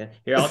do this again.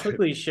 Here, I'll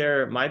quickly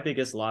share my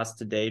biggest loss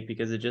to date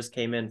because it just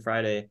came in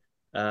Friday.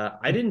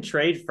 I didn't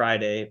trade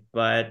Friday,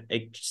 but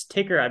a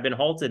ticker I've been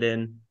halted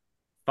in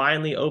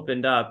finally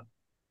opened up.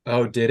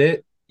 Oh, did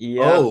it?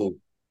 Yep. Oh,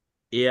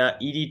 Yeah,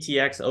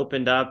 EDTX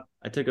opened up.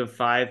 I took a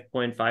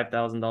 $5.4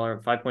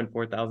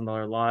 thousand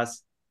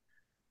loss.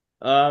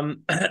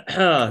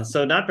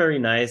 So not very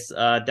nice.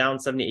 Down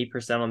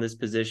 78% on this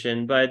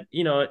position, but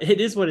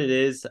it is what it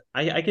is.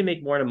 I can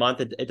make more in a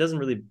month. It doesn't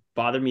really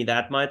bother me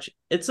that much.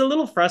 It's a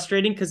little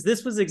frustrating because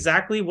this was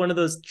exactly one of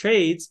those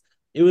trades.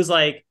 It was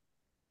like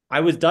I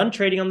was done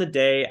trading on the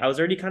day. I was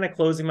already kind of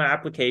closing my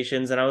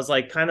applications and I was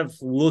like kind of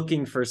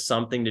looking for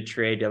something to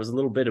trade. I was a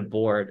little bit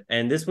bored.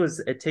 And this was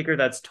a ticker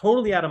that's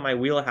totally out of my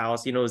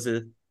wheelhouse. It was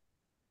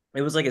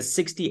like a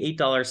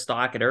 $68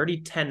 stock. It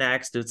already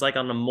 10x'd. It's like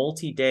on a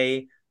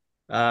multi-day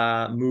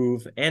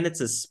move, and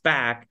it's a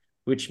SPAC,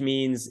 which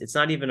means it's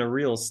not even a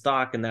real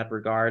stock in that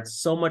regard.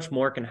 So much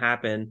more can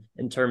happen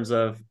in terms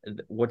of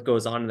what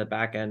goes on in the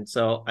back end.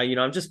 So,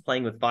 I'm just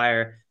playing with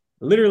fire.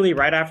 Literally,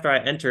 right after I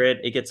enter it,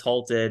 it gets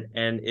halted,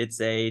 and it's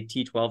a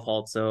T12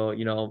 halt. So,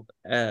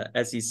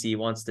 SEC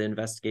wants to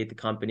investigate the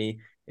company.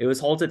 It was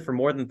halted for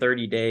more than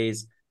 30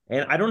 days.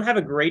 And I don't have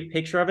a great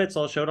picture of it,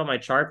 so I'll show it on my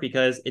chart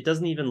because it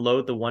doesn't even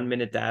load the 1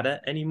 minute data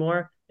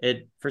anymore.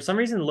 It, for some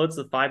reason, loads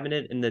the 5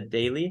 minute in the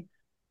daily.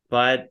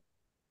 But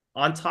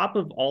on top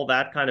of all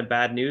that kind of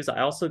bad news,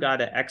 I also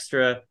got an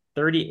extra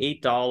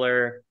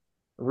 $38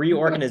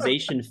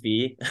 reorganization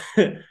fee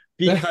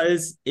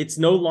because it's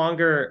no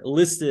longer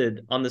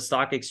listed on the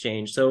stock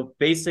exchange. So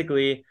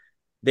basically,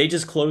 they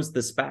just closed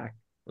the SPAC.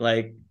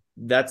 Like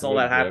that's all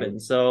that Okay.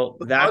 happened. So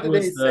but that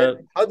was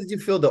how did they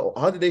fill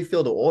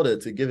the order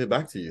to give it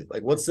back to you?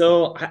 Like what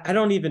so I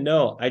don't even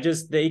know.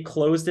 They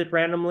closed it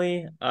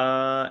randomly.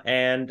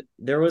 And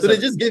there was so they a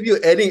just give you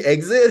any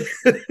exit?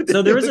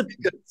 so there was a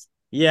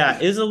Yeah,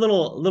 it is a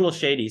little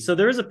shady. So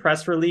there is a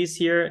press release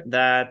here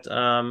that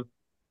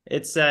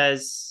it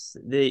says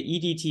the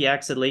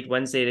EDTX at late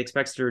Wednesday it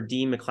expects to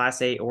redeem a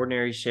Class A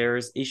ordinary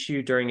shares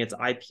issued during its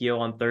IPO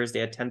on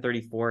Thursday at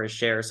 10:34 a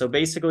share. So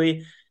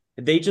basically,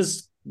 they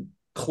just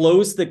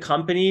closed the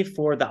company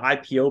for the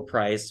IPO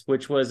price,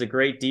 which was a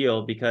great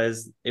deal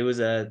because it was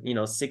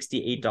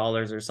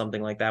 $68 or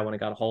something like that when it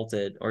got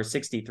halted, or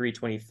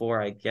 63.24,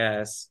 I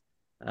guess.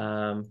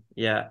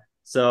 Yeah.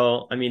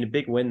 So, I mean, a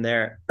big win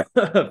there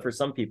for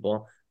some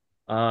people.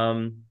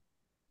 Um,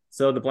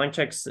 So the blank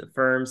check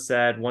firm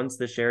said once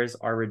the shares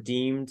are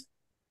redeemed,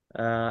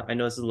 I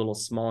know this is a little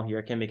small here.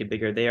 I can't make it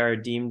bigger. They are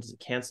deemed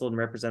canceled and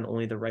represent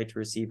only the right to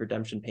receive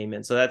redemption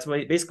payment. So that's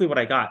basically what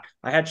I got.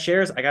 I had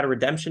shares, I got a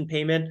redemption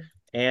payment,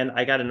 and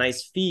I got a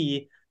nice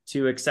fee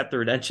to accept the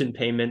redemption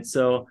payment.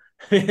 So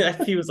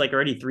that fee was like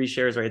already 3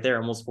 shares right there,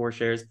 almost 4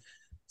 shares.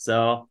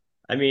 So,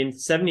 I mean,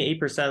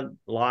 78%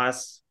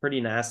 loss,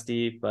 pretty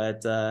nasty,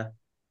 but,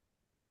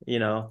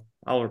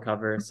 I'll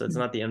recover. So it's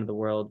not the end of the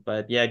world.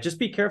 But yeah, just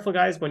be careful,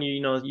 guys, when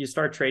you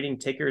start trading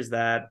tickers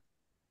that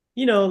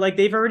like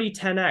they've already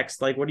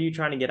 10x. Like, what are you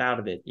trying to get out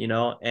of it?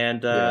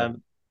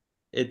 And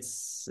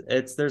it's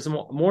there's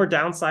more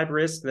downside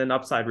risk than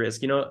upside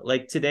risk.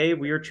 Like today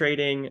we were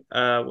trading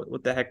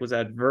what the heck was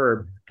that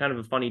Verb, kind of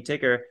a funny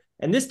ticker,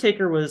 and this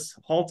ticker was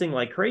halting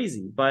like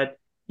crazy. But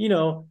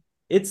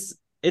it's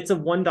it's a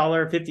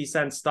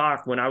 $1.50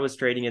 stock when I was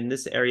trading in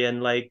this area,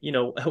 and like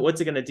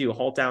what's it going to do?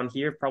 Halt down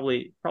here?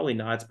 Probably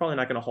not. It's probably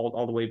not going to halt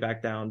all the way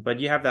back down, but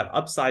you have that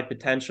upside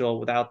potential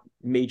without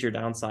major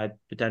downside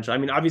potential. I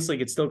mean, obviously it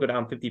could still go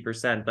down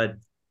 50%, but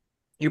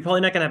you're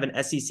probably not going to have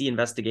an SEC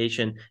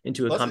investigation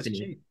into a Plus company. it's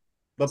cheap.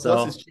 But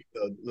plus it's cheap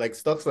though. Like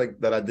stocks like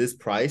that are this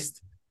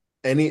priced,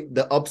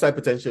 the upside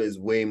potential is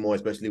way more,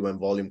 especially when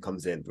volume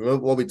comes in.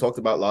 Remember what we talked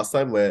about last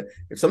time, where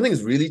if something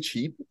is really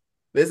cheap,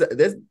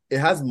 it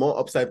has more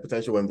upside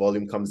potential when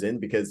volume comes in,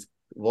 because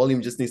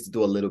volume just needs to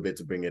do a little bit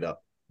to bring it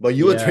up. But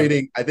you were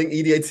trading, I think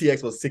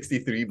EDATX was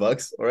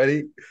 $63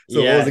 already.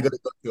 So what was it going to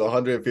go to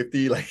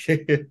 150? Like,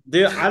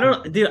 I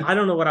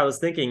don't know what I was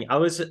thinking.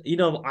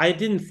 I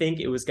didn't think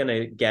it was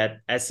gonna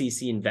get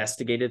SEC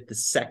investigated the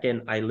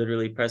second I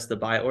literally pressed the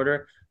buy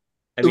order.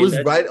 It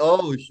was right.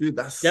 Oh shoot,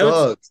 that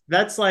sucks.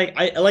 That's like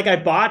I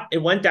bought, it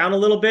went down a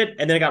little bit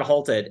and then it got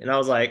halted, and I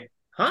was like,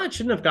 huh, it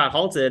shouldn't have got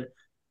halted.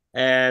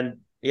 And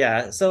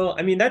yeah, so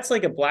I mean that's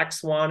like a black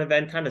swan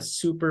event, kind of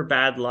super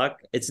bad luck.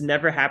 It's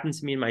never happened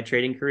to me in my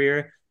trading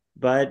career.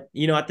 But,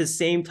 at the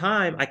same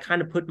time, I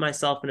kind of put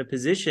myself in a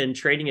position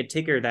trading a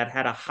ticker that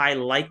had a high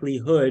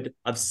likelihood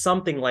of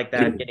something like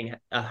that getting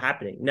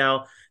happening.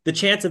 Now, the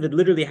chance of it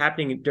literally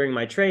happening during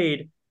my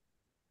trade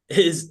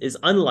is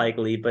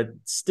unlikely, but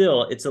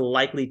still, it's a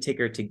likely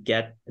ticker to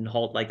get and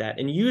halt like that.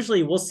 And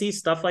usually we'll see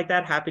stuff like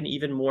that happen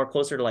even more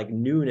closer to like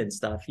noon and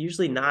stuff,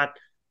 usually not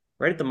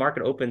right at the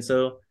market open.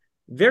 So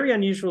very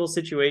unusual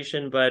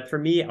situation, but for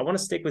me, I want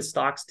to stick with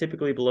stocks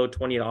typically below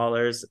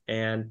 $20.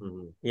 And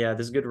yeah,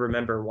 this is good to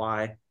remember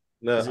why.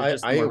 No,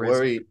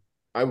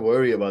 I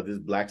worry about this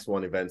black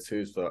swan event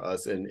too for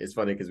us. And it's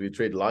funny because we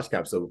trade large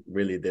cap, so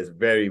really there's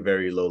very,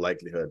 very low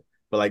likelihood.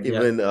 But like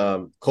even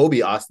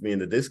Kobe asked me in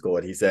the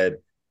Discord, he said,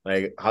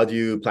 like, how do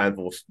you plan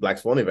for black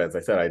swan events? I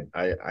said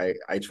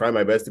I try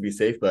my best to be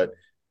safe, but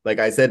like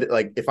I said,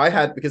 like if I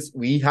had, because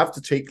we have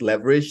to take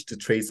leverage to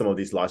trade some of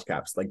these large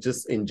caps. Like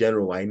just in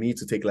general, I need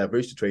to take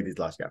leverage to trade these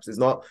large caps. It's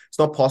not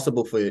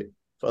possible for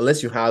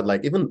unless you had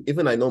like even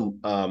I know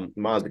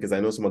Mars, because I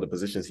know some of the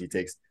positions he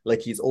takes.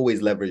 Like he's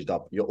always leveraged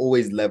up. You're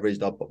always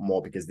leveraged up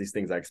more because these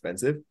things are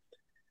expensive.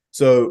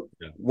 So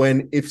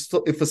if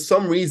for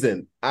some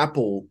reason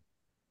Apple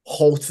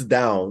halts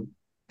down,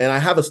 and I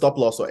have a stop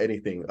loss or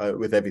anything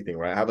with everything,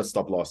 right? I have a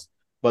stop loss.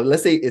 But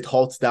let's say it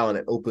halts down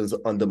and opens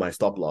under my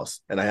stop loss,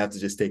 and I have to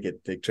just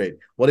take trade.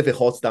 What if it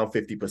halts down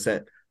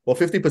 50%? Well,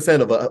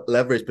 50% of a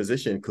leverage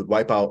position could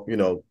wipe out,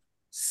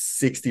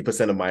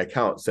 60% of my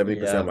account,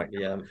 70% of my account.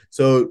 Yeah.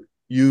 So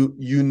you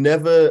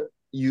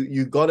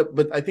got it.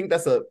 But I think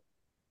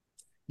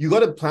you got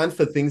to plan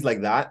for things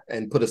like that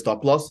and put a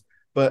stop loss.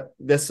 But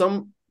there's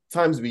some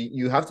times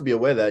you have to be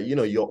aware that,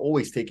 you're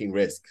always taking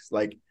risks.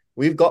 Like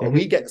we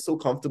get so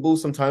comfortable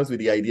sometimes with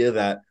the idea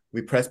that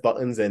we press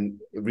buttons and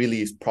it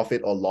really is profit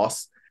or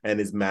loss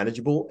and is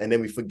manageable. And then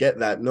we forget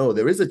that, no,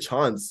 there is a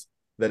chance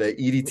that an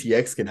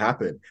EDTX can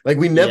happen. Like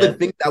we never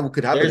think that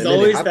could happen. There's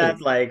always that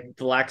like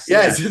black.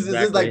 Yes, it's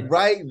just like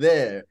right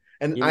there.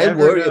 And I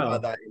worry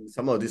about that in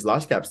some of these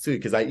large caps too,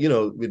 because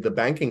with the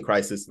banking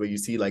crisis where you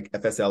see like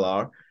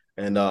FSLR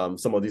and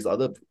some of these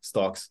other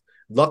stocks,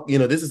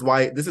 this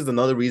is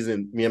another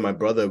reason me and my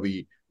brother,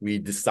 we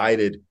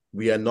decided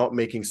we are not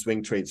making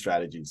swing trade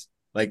strategies.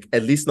 Like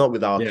at least not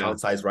with our account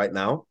size right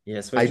now.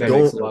 Yes, I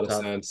don't. Makes a lot of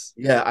sense.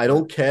 Yeah, I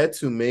don't care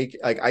to make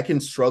I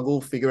can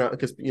struggle figure out,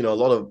 because a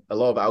lot of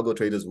algo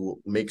traders will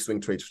make swing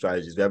trade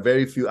strategies. There are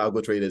very few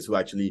algo traders who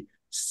actually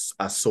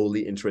are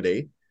solely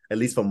intraday. At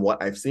least from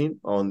what I've seen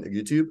on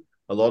YouTube,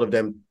 a lot of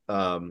them,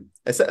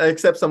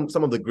 except some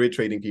of the great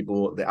trading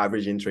people, the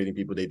average in trading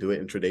people, they do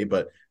it intraday.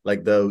 But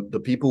like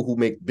the people who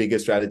make bigger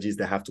strategies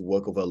that have to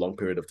work over a long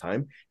period of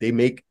time, they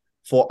make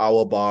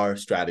 4-hour bar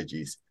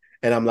strategies,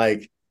 and I'm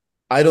like,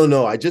 I don't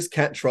know. I just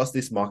can't trust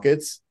these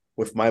markets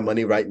with my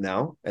money right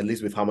now, at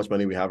least with how much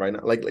money we have right now.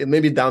 Like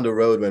maybe down the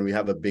road when we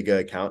have a bigger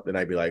account, then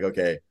I'd be like,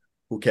 okay,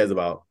 who cares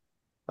about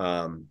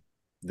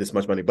this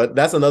much money? But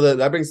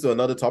that brings to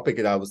another topic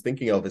that I was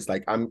thinking of. Is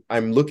like I'm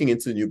looking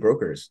into new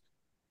brokers.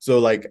 So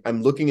like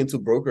I'm looking into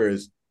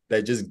brokers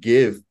that just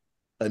give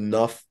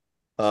enough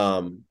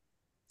margin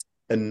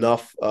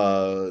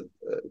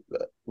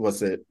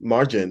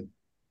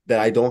that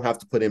I don't have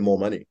to put in more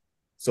money.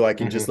 so I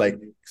can just like,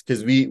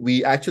 because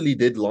we actually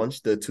did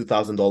launch the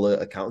 $2,000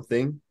 account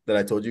thing that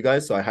I told you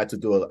guys. So I had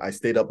to I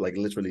stayed up like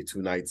literally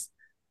 2 nights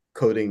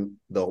coding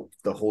the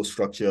whole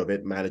structure of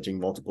it, managing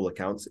multiple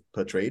accounts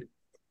per trade.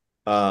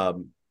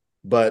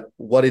 But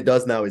what it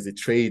does now is it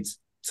trades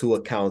 2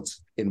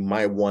 accounts in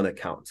my one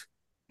account,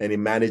 and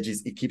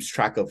it keeps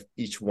track of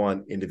each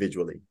one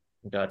individually.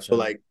 Gotcha. So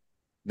like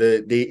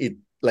if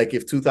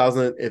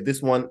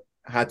this one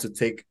had to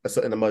take a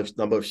certain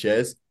number of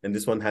shares and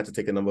this one had to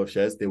take a number of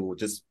shares, they will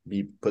just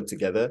be put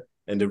together,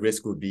 and the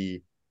risk will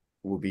be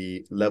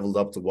leveled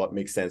up to what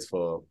makes sense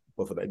for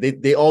both of them.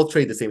 They all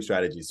trade the same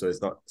strategy, so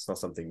it's not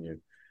something new.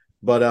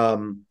 But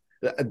I'm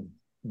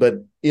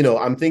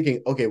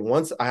thinking, okay,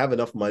 once I have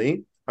enough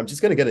money, I'm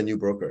just gonna get a new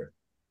broker,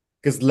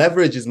 because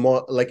leverage is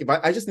more like, if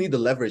I just need the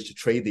leverage to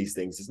trade these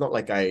things. It's not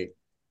like I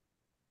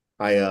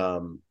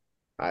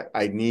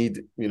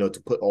need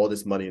to put all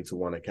this money into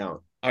one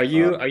account. Are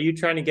you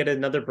trying to get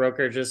another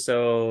broker just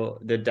so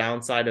the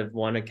downside of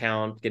one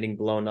account getting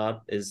blown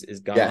up is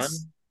gone?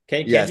 Yes.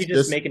 Can't you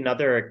just make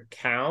another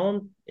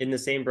account in the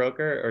same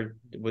broker, or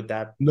would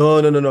that?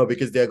 No,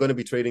 because they're going to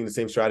be trading the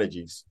same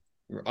strategies.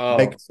 Oh,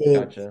 like,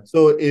 gotcha.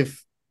 So it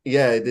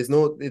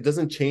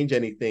doesn't change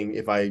anything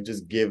if I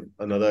just give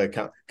another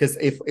account, because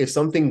if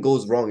something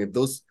goes wrong, if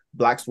those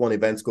black swan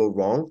events go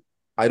wrong,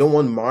 I don't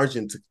want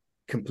margin to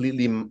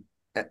completely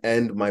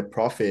end my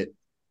profit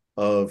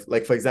of,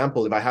 like, for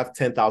example, if I have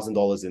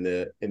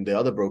 $10,000 in the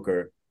other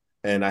broker,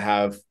 and I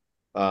have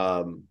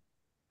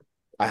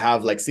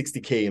like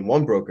 60K in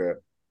one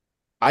broker,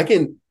 I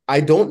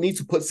don't need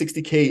to put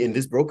 60K in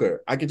this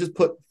broker. I can just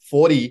put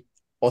 40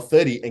 or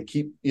 30 and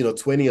keep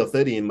 20 or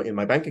 30 in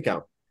my bank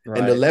account. Right.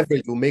 And the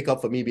leverage will make up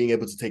for me being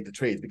able to take the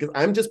trades, because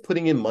I'm just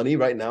putting in money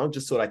right now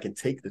just so that I can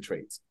take the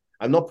trades.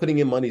 I'm not putting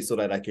in money so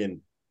that I can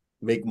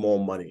make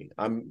more money.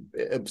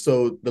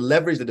 So the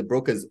leverage that the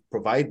brokers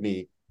provide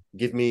me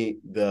give me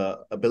the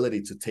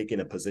ability to take in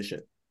a position.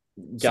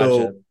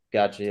 Gotcha.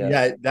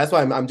 Yeah, that's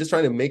why I'm just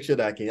trying to make sure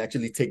that I can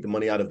actually take the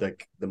money out of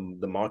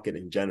the market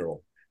in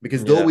general,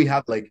 because though we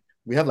have like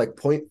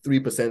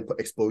 0.3%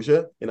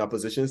 exposure in our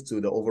positions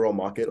to the overall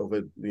market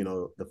over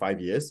the 5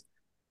 years.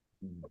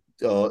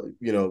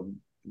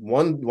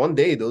 One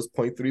day those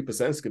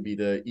 0.3% could be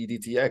the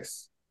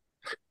EDTX.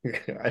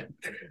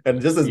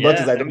 And just as much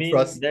as I don't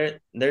trust,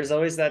 there's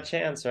always that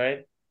chance,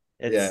 right?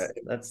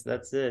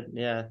 That's it.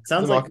 Yeah, it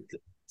sounds like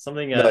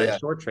something a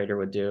short trader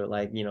would do,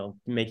 like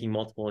making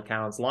multiple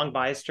accounts. Long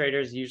bias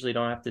traders usually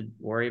don't have to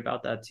worry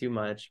about that too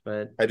much,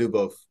 but I do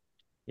both.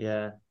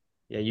 You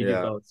do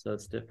both, so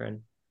it's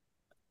different.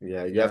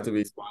 You have to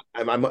be smart.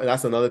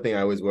 That's another thing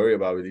I always worry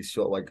about with these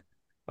short, like,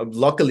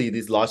 luckily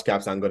these large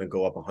caps aren't going to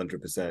go up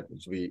 100%,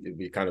 which it'd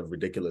be kind of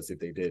ridiculous if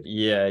they did.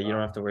 You don't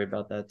have to worry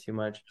about that too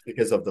much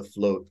because of the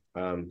float.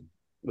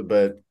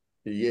 But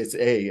yes,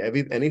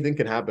 anything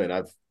can happen.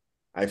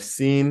 I've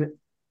seen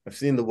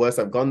the worst.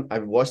 I've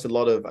watched a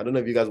lot of, I don't know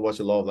if you guys watch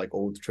a lot of like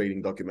old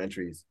trading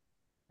documentaries,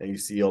 and you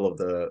see all of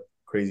the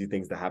crazy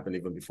things that happened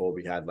even before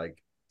we had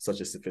like such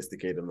a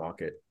sophisticated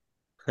market.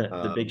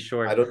 The Big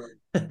Short. I don't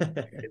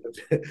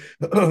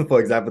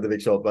for example, the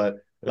Big Short, but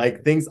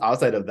like things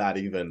outside of that,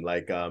 even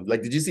like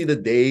did you see the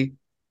day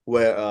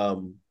where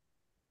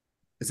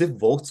is it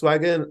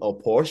Volkswagen or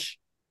Porsche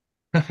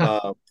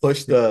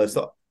pushed the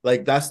stock,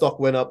 like that stock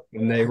went up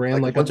and they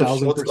ran like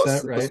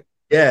 1,000%, right?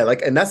 Yeah,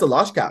 like, and that's a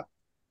large cap.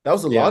 That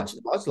was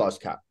a large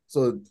cap.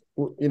 So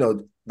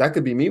that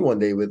could be me one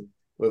day with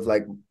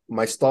like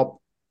my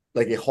stop,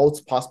 like it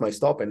halts past my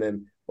stop and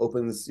then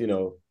opens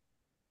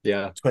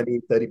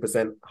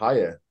 20-30%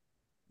 higher.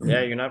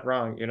 Yeah, you're not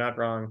wrong. You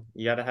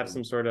got to have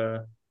some sort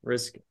of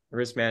risk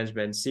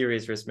management,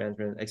 serious risk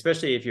management,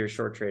 especially if you're a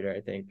short trader.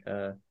 I think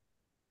I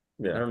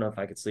don't know if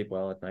I could sleep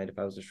well at night if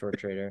I was a short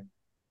trader.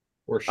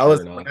 Or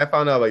sure when I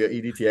found out about your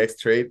EDTX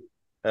trade,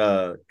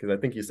 because I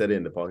think you said it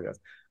in the podcast,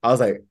 I was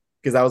like,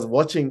 because I was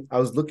looking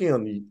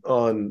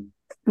on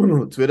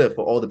Twitter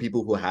for all the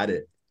people who had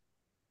it,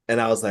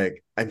 and I was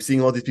like, I'm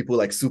seeing all these people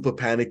like super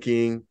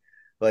panicking,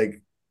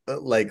 like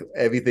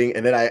everything,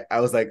 and then I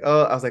was like,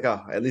 oh,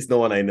 at least no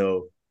one I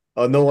know,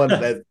 or no one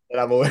that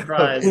I'm aware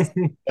of.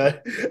 And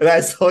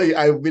I saw you,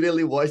 I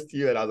immediately watched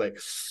you, and I was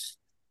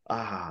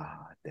like,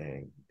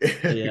 dang.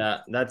 Yeah,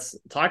 that's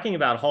talking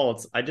about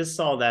halts. I just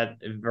saw that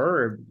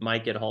Verb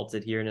might get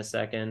halted here in a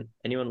second.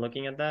 Anyone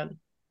looking at that?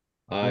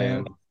 I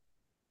am.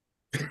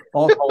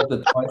 All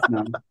halted twice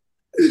now.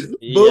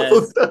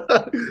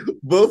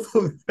 Both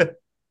of them.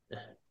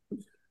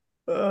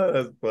 Oh,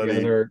 that's funny. You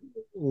guys are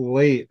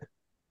late.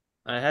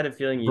 I had a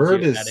feeling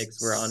Verb is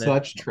were on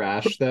such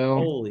trash, though.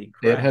 Holy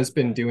crap. It has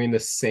been doing the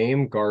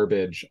same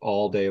garbage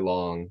all day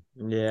long.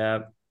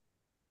 Yeah.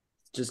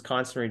 Just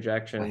constant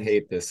rejection. I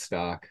hate this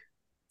stock.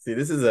 See,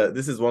 this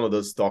is one of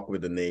those stock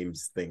with the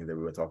names things that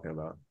we were talking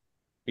about.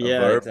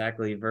 Verb.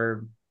 Exactly.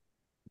 Verb.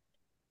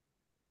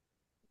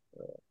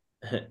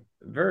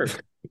 Verb.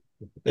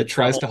 It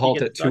tries to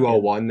halt at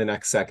 201. The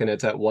next second,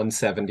 it's at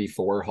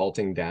 174,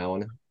 halting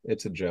down.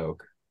 It's a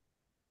joke.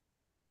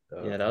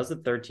 Yeah, that was a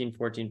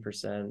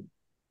 13-14%.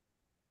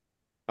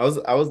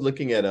 I was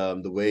looking at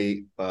the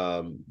way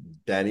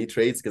Danny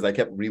trades because I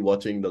kept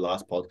rewatching the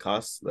last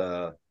podcast,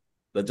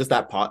 just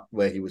that part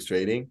where he was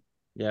trading,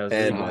 Yeah, it was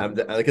really and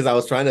good. because I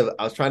was trying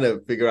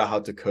to figure out how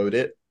to code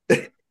it.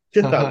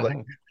 Because I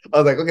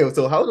was like, okay,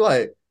 so How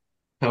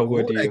what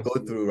would would I you? go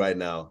through right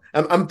now?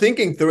 I'm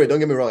thinking through it. Don't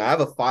get me wrong. I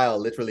have a file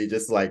literally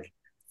just like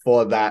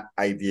for that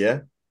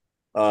idea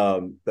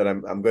that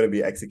I'm going to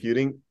be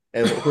executing,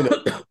 and who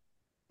knows?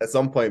 At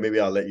some point, maybe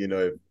I'll let you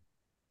know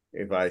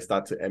if I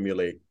start to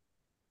emulate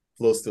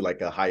close to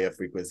like a higher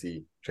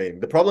frequency trading.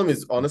 The problem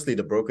is honestly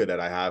the broker that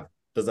I have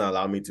doesn't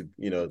allow me to,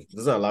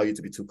 doesn't allow you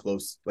to be too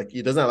close. Like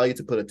it doesn't allow you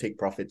to put a take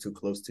profit too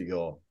close to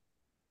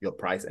your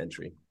price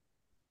entry,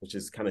 which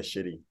is kind of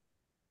shitty.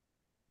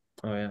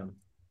 Oh yeah,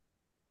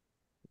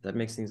 that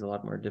makes things a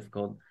lot more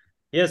difficult.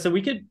 Yeah, so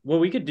what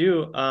we could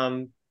do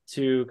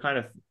to kind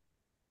of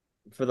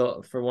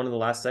for one of the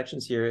last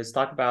sections here is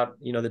talk about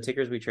the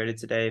tickers we traded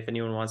today. If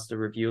anyone wants to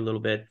review a little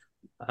bit,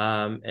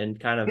 and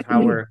kind of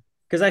how we're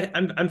because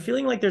I'm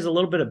feeling like there's a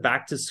little bit of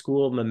back to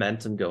school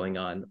momentum going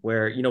on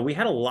where we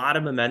had a lot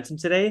of momentum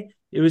today.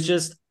 It was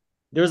just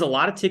there was a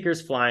lot of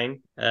tickers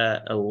flying,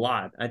 a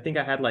lot. I think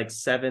I had like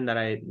 7 that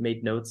I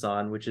made notes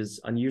on, which is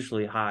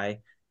unusually high.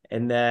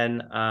 And then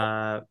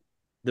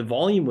the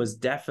volume was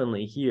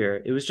definitely here.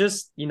 It was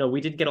just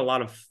we did get a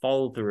lot of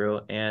follow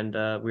through, and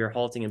we were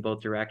halting in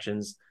both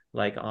directions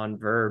like on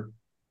Verb.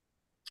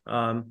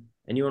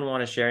 Anyone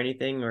want to share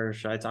anything, or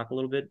should I talk a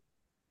little bit?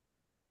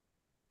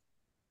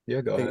 Yeah,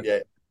 I go think ahead.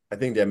 they're I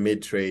think they're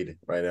mid trade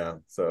right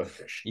now. So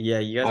Yeah,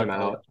 you guys are I'm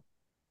probably. out.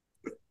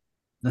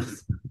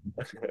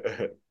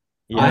 I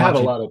Yeah, had a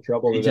watching lot of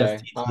trouble today.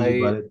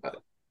 HSTT,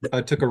 but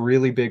I took a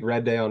really big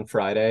red day on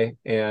Friday,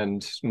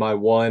 and my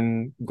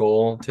one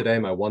goal today,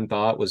 my one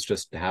thought was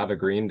just to have a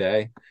green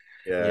day.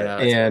 yeah, yeah.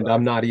 I saw And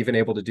I'm that. not even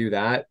able to do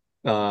that.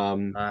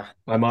 Ah,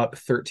 I'm up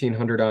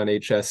 1,300 on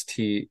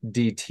HST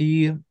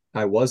DT.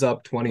 I was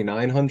up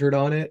 2,900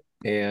 on it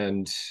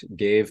and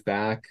gave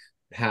back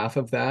half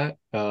of that,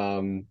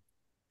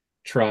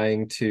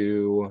 trying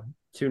to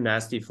 2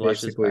 nasty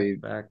flushes back to basically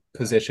back.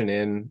 position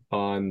in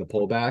on the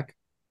pullback.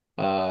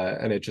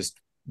 And it just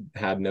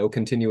had no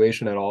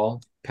continuation at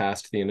all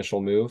past the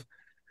initial move.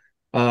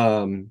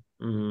 Um,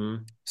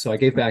 Mm-hmm. so I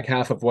gave back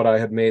half of what I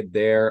had made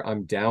there.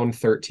 I'm down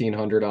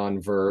 1,300 on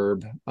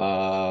Verb.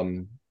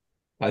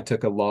 I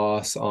took a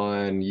loss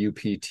on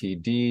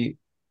UPTD,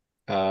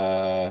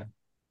 uh,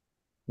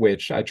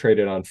 which I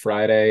traded on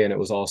Friday, and it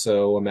was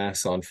also a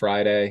mess on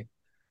Friday.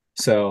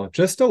 So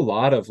just a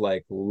lot of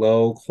like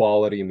low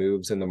quality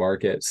moves in the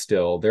market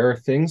still. There are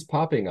things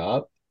popping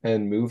up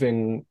and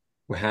moving,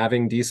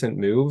 having decent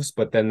moves,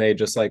 but then they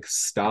just like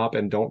stop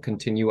and don't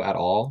continue at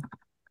all.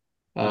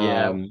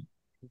 Yeah, Um,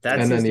 that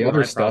and then seems to the be other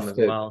my problem stuff as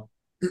that, well.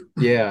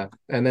 yeah,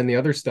 and then the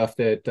other stuff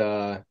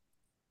that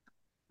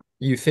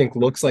you think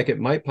looks like it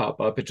might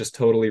pop up, it just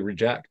totally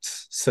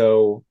rejects.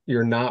 So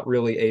you're not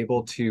really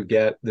able to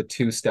get the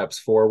 2 steps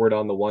forward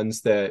on the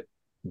ones that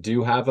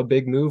do have a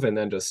big move and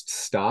then just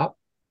stop.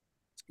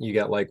 You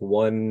get like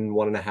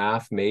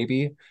 1.5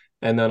 maybe.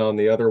 And then on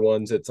the other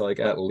ones, it's like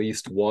at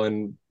least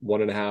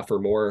 1.5 or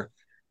more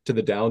to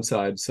the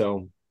downside.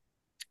 So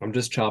I'm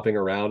just chopping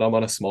around. I'm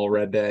on a small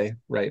red day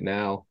right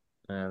now.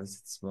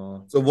 It's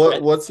small. So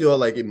what's your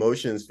like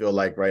emotions feel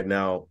like right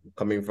now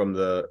coming from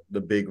the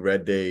big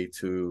red day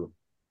to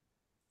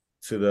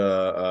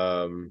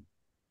the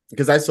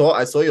because I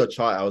saw your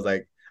chart. I was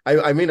like,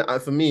 I mean,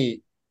 for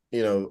me,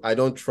 I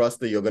don't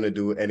trust that you're gonna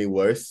do any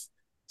worse.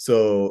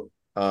 So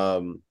I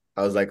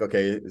was like,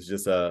 okay, it's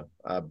just a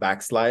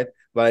backslide.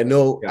 But I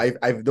know Yeah.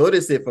 I've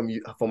noticed it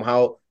from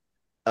how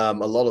a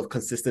lot of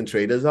consistent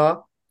traders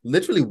are.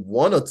 Literally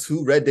 1 or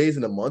 2 red days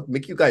in a month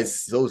make you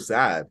guys so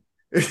sad.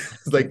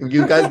 It's like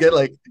you guys get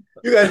like,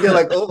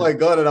 oh my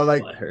god, and I'm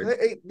like, Butthurt.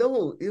 hey,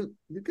 no, you're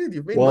good.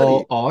 You've made money.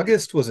 Well,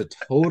 August was a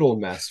total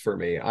mess for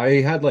me.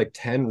 I had like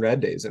 10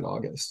 red days in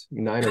August,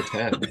 9 or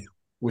 10,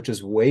 which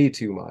is way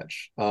too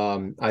much.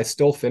 I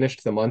still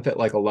finished the month at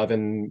like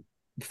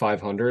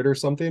 11,500 or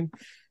something.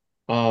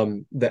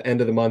 The end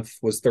of the month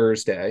was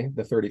Thursday,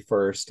 the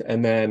 31st.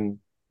 And then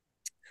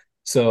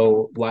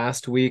so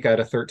last week I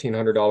had a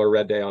 $1,300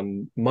 red day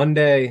on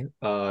Monday.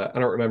 I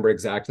don't remember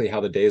exactly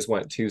how the days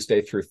went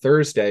Tuesday through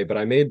Thursday, but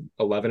I made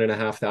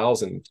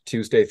 11,500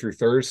 Tuesday through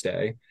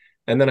Thursday.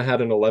 And then I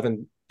had an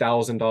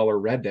 $11,000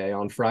 red day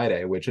on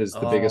Friday, which is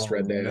the biggest Oh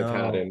red day I've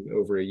had no. in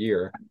over a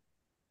year.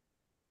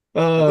 I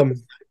thought it Um,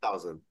 was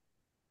 9,000.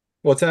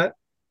 what's that?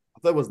 I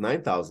thought it was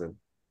 9,000.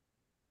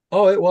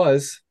 Oh, it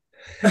was.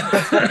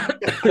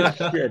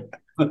 Shit.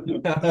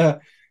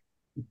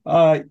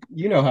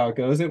 You know how it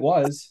goes. It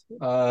was.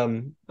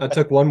 I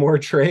took one more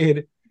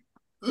trade,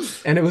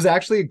 and it was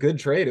actually a good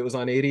trade. It was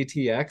on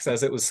ADTX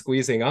as it was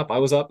squeezing up. I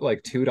was up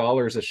like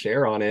 $2 a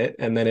share on it,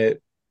 and then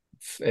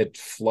it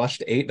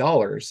flushed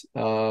 $8.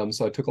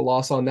 So I took a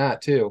loss on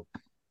that too,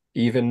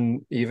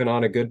 even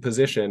on a good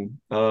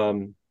position.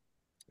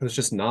 It was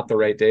just not the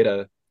right day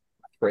to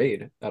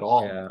trade at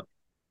all. Yeah.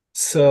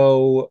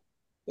 So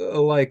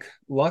like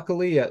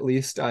luckily at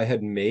least I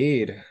had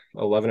made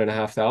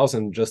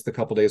 11,500 just a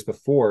couple days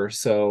before.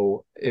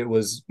 So it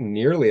was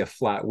nearly a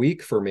flat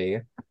week for me.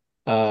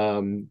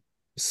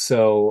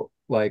 So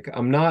like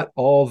I'm not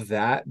all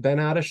that bent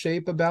out of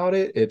shape about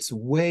it. It's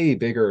way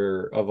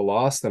bigger of a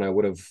loss than I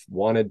would have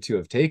wanted to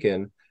have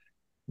taken.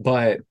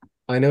 But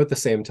I know at the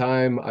same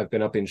time, I've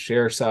been up in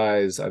share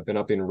size, I've been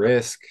up in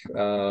risk.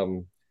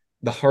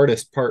 The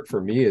hardest part for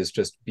me is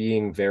just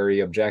being very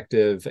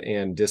objective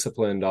and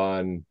disciplined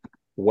on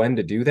when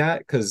to do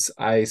that. Cause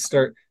I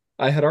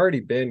had already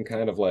been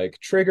kind of like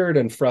triggered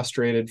and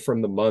frustrated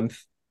from the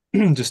month,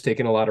 just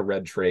taking a lot of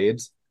red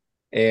trades.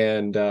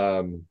 And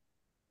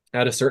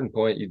at a certain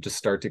point, you just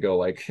start to go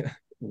like,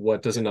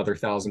 what does another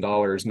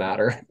 $1,000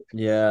 matter?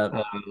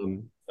 Yeah.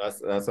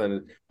 That's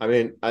I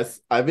mean,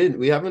 I've been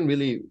we haven't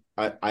really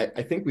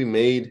I think we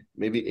made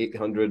maybe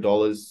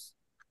 $800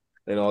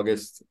 in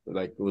August.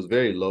 Like it was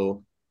very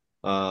low,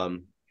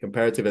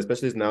 comparative,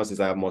 especially now since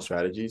I have more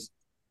strategies.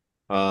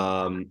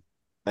 And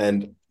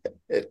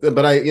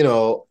but I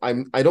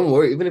don't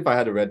worry. Even if I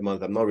had a red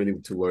month, I'm not really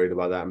too worried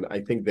about that. I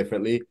think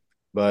differently,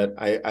 but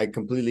I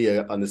completely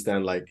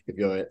understand like if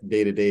you're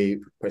day to day,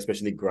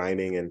 especially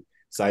grinding and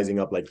sizing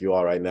up like you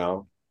are right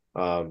now,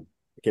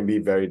 it can be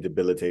very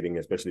debilitating,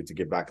 especially to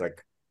get back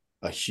like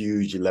a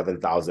huge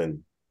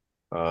 11,000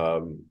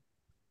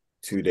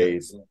 2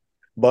 days.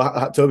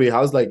 But Toby,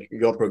 how's like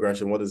your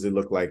progression? What does it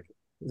look like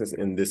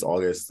in this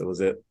August? Was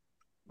it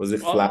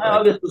flat? Like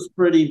August was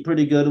pretty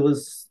good. It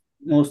was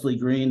mostly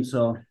green,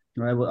 so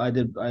I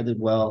did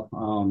well.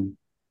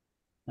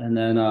 And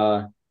then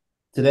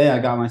today I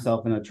got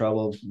myself into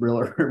trouble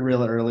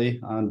real early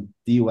on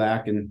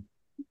DWAC and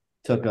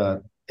took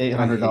a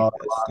 $800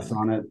 loss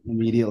on it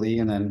immediately,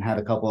 and then had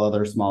a couple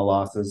other small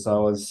losses. So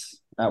I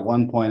was at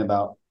one point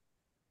about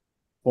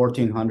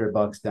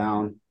 $1,400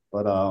 down,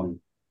 but I'm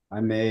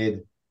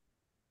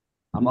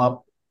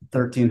up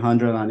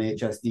 1,300 on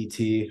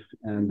HSDT,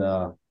 and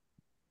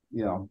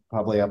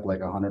probably up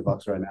like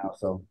 $100 right now.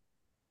 So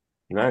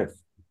nice.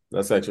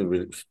 That's actually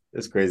really,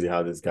 it's crazy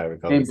how this guy came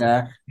recovers.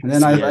 back, and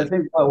then I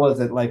think what was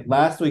it like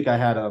last week? I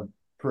had a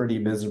pretty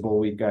miserable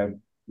week.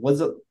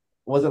 Was it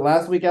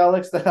last week,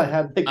 Alex, that I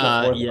had like the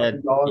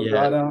 $4,000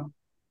 drawdown?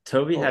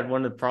 Toby had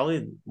one of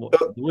probably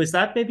was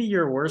that maybe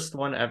your worst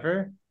one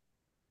ever?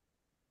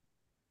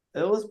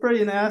 It was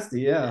pretty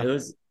nasty. Yeah,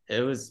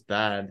 it was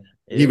bad.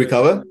 He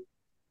recovered? Do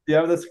you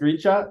have the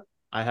screenshot?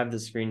 I have the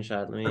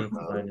screenshot. Let me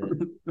find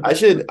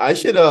it. I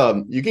should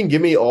you can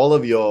give me all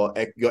of your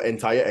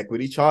entire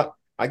equity chart.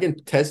 I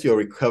can test your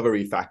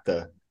recovery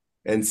factor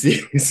and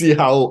see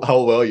how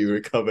well you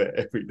recover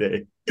every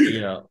day.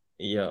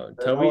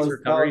 Toby's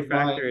recovery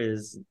factor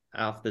is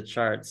off the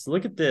charts.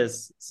 Look at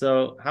this.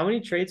 So how many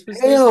trades was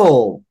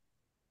Hell.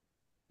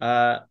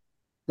 this?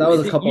 That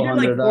was a couple you did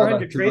hundred. Like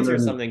 400 trades or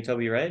something,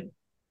 Toby, right?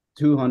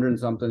 200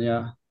 something,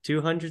 yeah.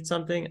 200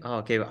 something? Oh,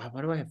 okay.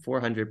 Why do I have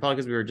 400? Probably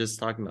because we were just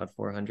talking about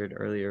 400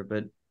 earlier.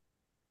 But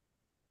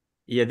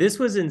yeah, this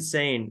was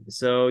insane.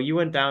 So you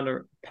went down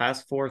to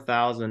past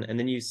 4,000, and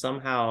then you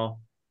somehow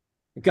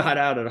got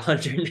out at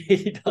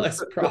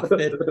 $180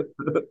 profit.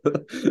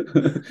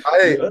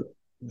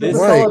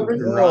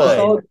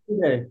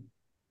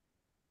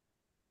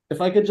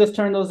 If I could just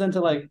turn those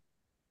into like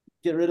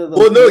get rid of those.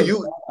 Well, no,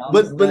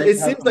 but it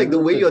seems like the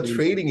way you're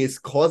trading is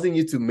causing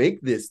you to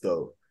make this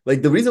though.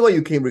 Like the reason why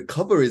you can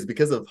recover is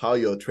because of how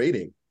you're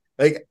trading.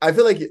 Like I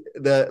feel like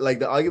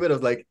the argument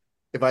of like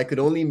if I could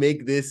only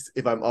make this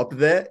if I'm up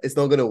there, it's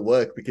not gonna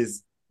work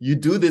because you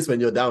do this when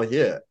you're down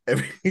here.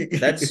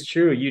 That's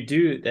true. You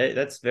do.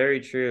 That's very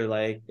true.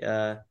 Like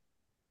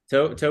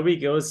Toby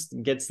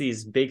gets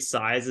these big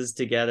sizes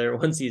together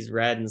once he's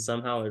red, and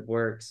somehow it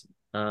works.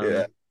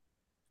 Yeah.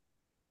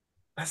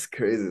 That's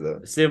crazy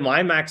though. So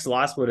my max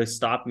loss would have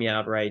stopped me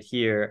out right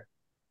here,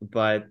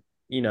 but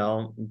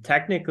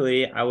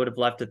technically I would have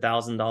left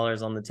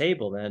 $1,000 on the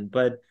table then.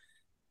 But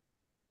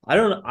I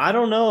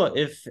don't know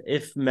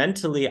if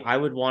mentally I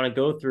would want to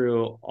go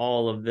through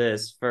all of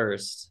this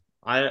first.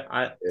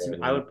 I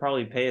would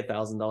probably pay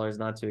 $1,000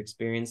 not to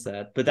experience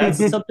that, but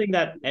that's something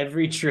that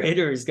every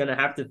trader is going to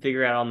have to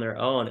figure out on their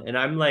own. And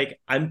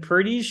I'm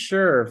pretty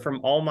sure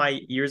from all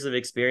my years of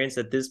experience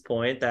at this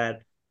point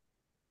that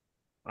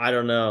I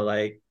don't know,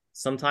 like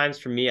sometimes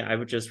for me, I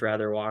would just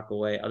rather walk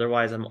away.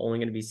 Otherwise, I'm only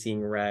going to be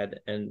seeing red,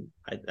 and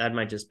that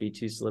might just be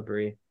too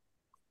slippery.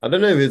 I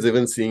don't know if it's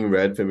even seeing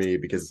red for me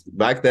because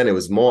back then it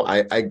was more.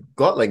 I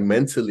got like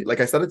mentally, like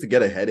I started to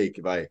get a headache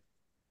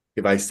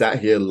if I sat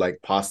here like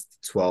past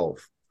 12.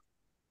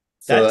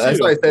 So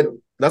that's why I said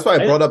that's why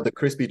I brought up the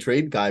crispy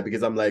trade guy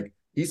because I'm like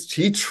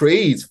he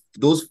trades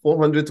those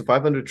 400 to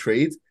 500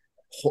 trades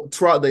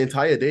throughout the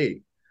entire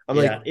day. I'm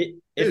like.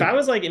 If I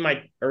was like in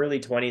my early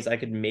 20s, I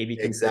could maybe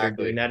consider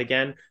doing that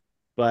again.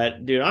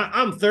 But dude,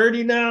 I'm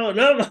 30 now,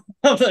 and I'm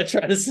not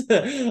trying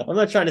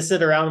to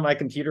sit around on my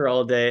computer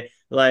all day.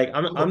 Like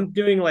I'm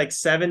doing like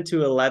 7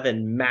 to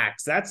 11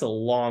 max. That's a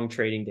long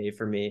trading day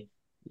for me.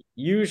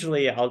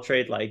 Usually I'll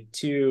trade like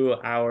 2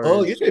 hours.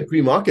 Oh, you trade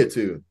pre-market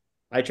too.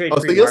 I trade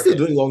pre-market. So you're still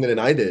doing longer than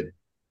I did.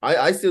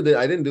 I still did.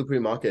 I didn't do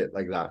pre-market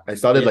like that. I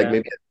started like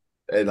maybe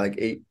at like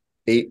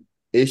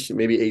ish,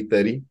 maybe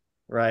 8:30.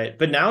 Right.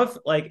 But now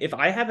if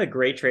I have a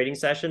great trading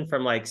session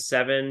from like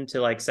 7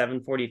 to like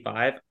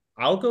 7:45,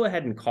 I'll go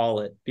ahead and call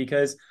it,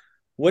 because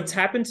what's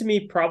happened to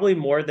me probably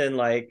more than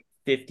like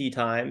 50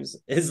 times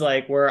is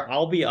like where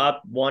I'll be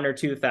up 1 or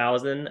 2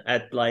 thousand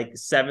at like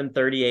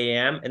 7:30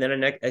 a.m. and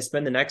then I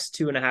spend the next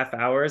 2.5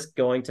 hours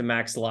going to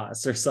max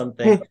loss or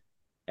something.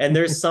 And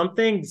there's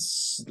something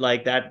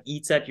like that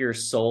eats at your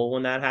soul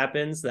when that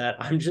happens, that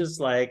I'm just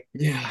like,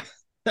 Yeah.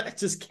 I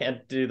just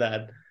can't do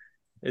that.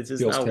 It's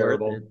just Feels not worth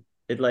terrible.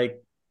 it.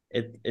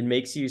 It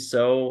makes you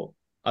so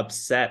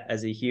upset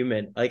as a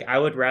human. Like I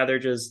would rather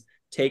just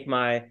take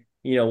my,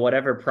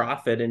 whatever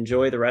profit,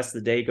 enjoy the rest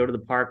of the day, go to the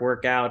park,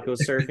 work out, go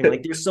surfing.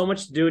 Like there's so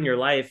much to do in your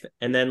life.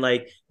 And then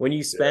like when you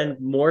Yeah.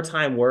 spend more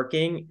time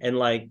working and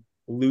like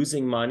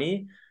losing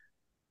money,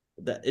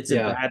 that it's a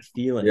Yeah. bad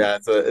feeling. Yeah,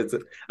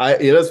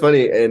 it's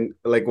funny, and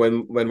like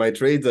when my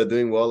trades are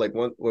doing well, like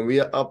when we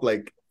are up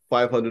like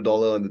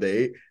 $500 on the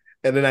day,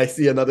 and then I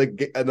see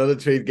another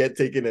trade get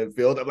taken and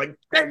failed, I'm like,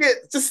 dang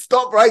it, just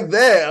stop right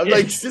there. I'm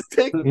like, just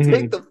take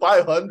Mhm. the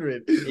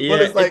 500. But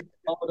Yeah, it's like,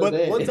 All the but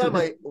day.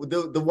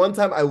 the one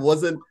time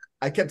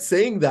I kept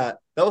saying that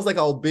was like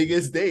our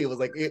biggest day. It was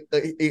like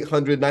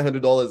 800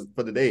 $900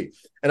 for the day,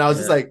 and I was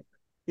just yeah. like,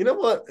 you know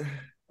what?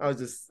 I was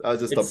just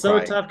It's stop so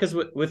crying. tough because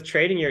with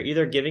trading, you're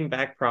either giving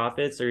back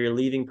profits or you're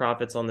leaving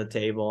profits on the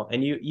table,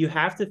 and you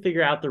have to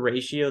figure out the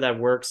ratio that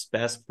works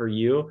best for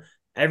you.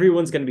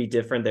 Everyone's going to be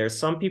different there.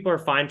 Some people are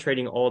fine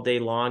trading all day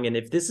long, and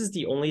if this is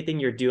the only thing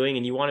you're doing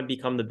and you want to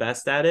become the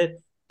best at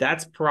it,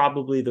 that's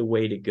probably the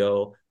way to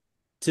go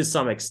to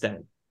some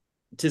extent.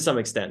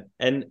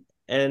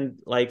 And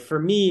like for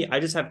me, I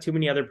just have too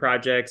many other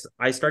projects.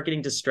 I start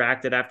getting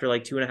distracted after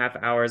like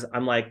 2.5 hours.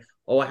 I'm like,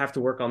 oh, I have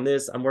to work on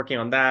this. I'm working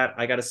on that.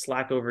 I got a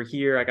Slack over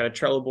here. I got a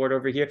Trello board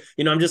over here.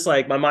 I'm just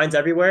like, my mind's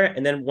everywhere.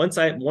 And then once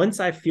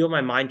I feel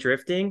my mind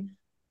drifting,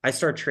 I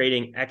start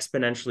trading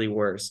exponentially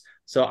worse.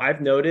 So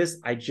I've noticed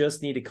I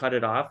just need to cut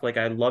it off. Like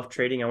I love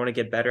trading. I want to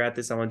get better at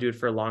this. I want to do it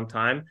for a long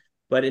time.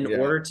 But in Yeah.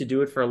 order to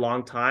do it for a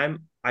long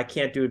time, I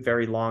can't do it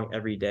very long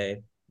every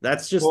day.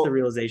 That's just the Well,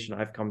 realization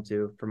I've come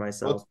to for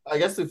myself. Well, I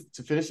guess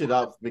to finish it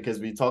up, because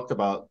we talked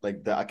about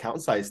like the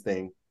account size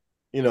thing,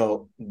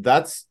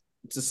 that's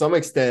to some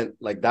extent,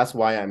 like that's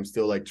why I'm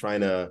still like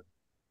trying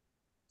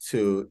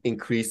to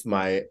increase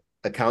my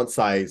account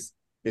size,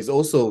 is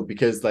also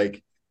because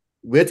like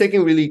we're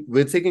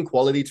taking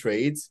quality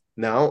trades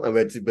now, and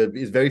but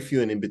it's very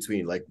few and in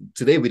between. Like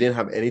today we didn't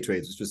have any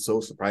trades, which was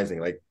so surprising.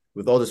 Like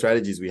with all the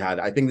strategies we had,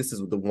 I think this is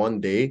the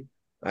one day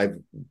I've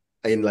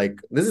in like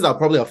this is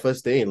probably our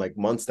first day in like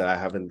months that I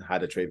haven't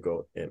had a trade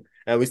go in,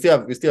 and we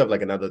still have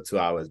like another 2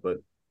 hours, but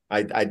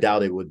I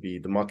doubt it would be.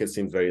 The market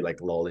seems very like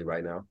lolly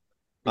right now.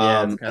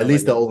 Yeah, it's kind At of like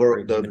least a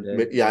break even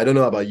day. yeah, I don't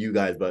know about you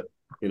guys, but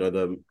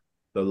the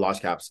large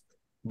caps,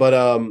 but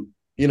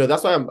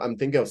that's why I'm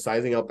thinking of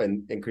sizing up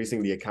and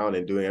increasing the account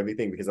and doing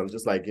everything, because I'm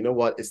just like, you know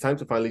what, it's time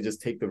to finally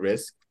just take the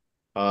risk,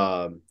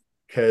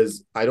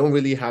 because I don't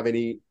really have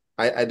any.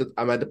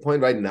 I'm at the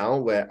point right now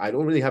where I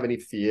don't really have any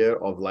fear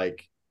of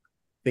like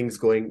things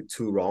going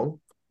too wrong.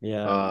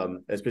 Yeah.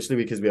 Especially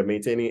because we are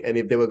maintaining, and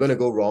if they were going to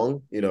go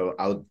wrong,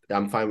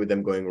 I'm fine with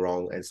them going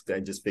wrong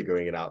and just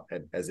figuring it out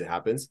as it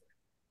happens.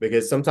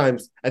 Because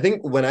sometimes I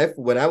think when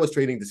I was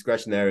trading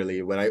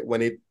discretionarily,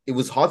 when it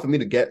was hard for me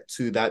to get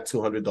to that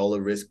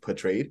 $200 risk per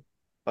trade,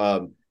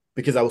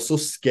 because I was so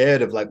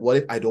scared of like, what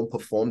if I don't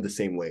perform the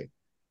same way?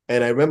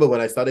 And I remember when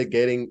I started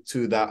getting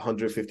to that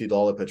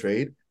 $150 per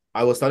trade,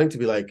 I was starting to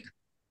be like,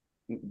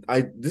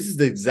 this is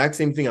the exact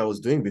same thing I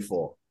was doing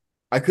before.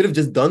 I could have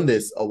just done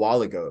this a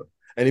while ago.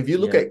 And if you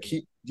look Yeah. at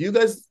do you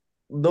guys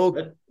know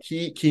But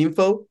Key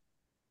Info?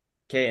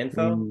 K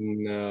info?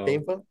 Key No,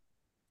 Info?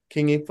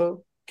 King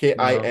Info? K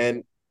I No.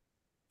 N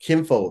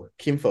Kimfo,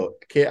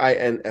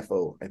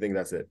 KINFO. I think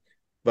that's it.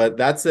 But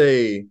that's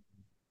a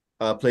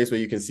place where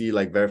you can see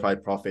like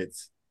verified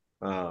profits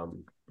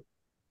um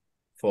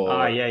Ah,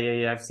 for yeah, yeah,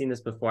 yeah. I've seen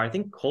this before. I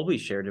think Colby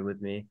shared it with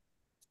me.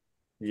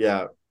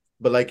 yeah.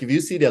 But like if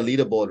you see their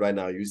leaderboard right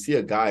now, you see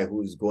a guy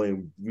who's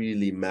going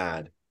really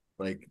mad,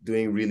 like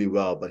doing really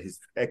well, but his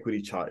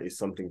equity chart is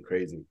something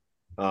crazy.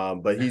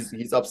 But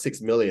he's up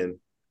 6 million,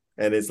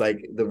 and it's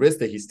like the risk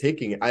that he's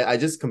taking. I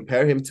just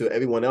compare him to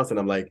everyone else, and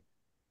I'm like,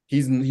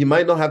 he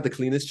might not have the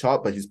cleanest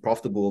chart, but he's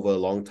profitable over a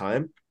long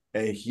time,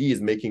 and he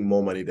is making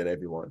more money than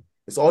everyone.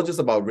 It's all just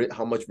about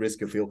how much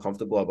risk you feel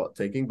comfortable about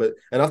taking.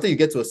 And after you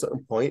get to a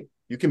certain point,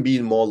 you can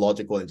be more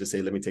logical and just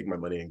say, "Let me take my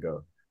money and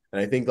go."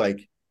 And I think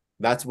like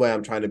that's where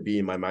I'm trying to be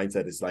in my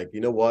mindset. It's like,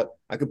 you know what,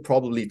 I could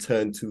probably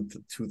turn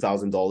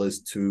 $2,000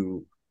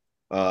 to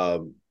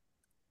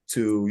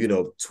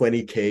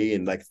 20K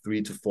in like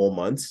 3 to 4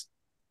 months.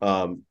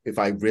 If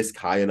I risk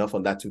high enough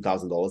on that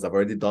 $2,000, I've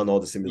already done all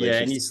the Yeah,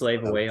 and simulations you to see slave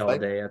what that away looks all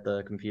like. day at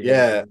the computer.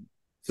 Yeah.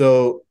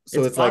 So It's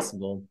it's like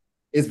possible.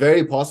 it's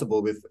very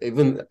possible with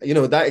even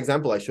that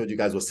example I showed you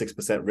guys was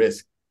 6%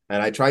 risk,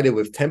 and I tried it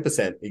with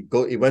 10%.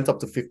 It went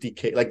up to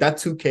 50K. Like that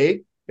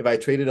 2K, if I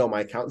traded on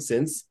my account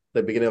since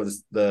the beginning of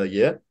the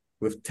year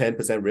with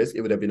 10% risk,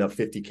 it would have been up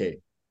 50K.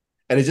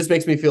 And it just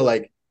makes me feel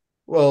like,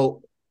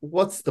 well,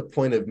 what's the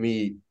point of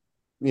me,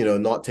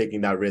 not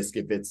taking that risk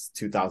if it's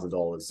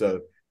 $2,000?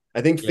 So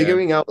I think Yeah.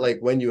 figuring out like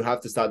when you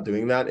have to start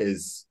doing that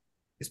is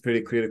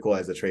pretty critical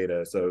as a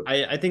trader. So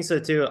I think so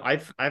too.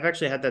 I've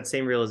actually had that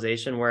same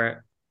realization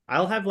where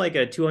I'll have like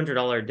a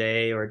 $200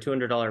 day or a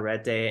 $200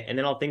 red day, and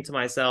then I'll think to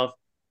myself,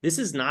 this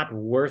is not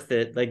worth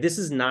it. Like this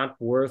is not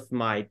worth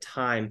my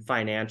time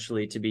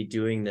financially to be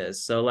doing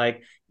this. So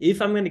like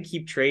if I'm going to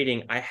keep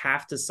trading, I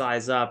have to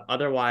size up.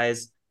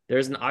 Otherwise,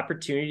 there's an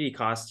opportunity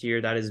cost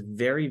here that is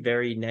very,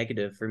 very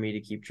negative for me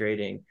to keep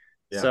trading.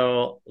 yeah.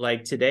 So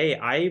like today,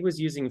 I was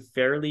using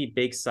fairly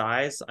big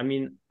size. I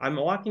mean, I'm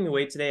walking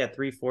away today at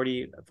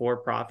 344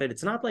 profit.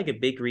 It's not like a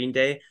big green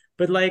day,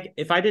 but like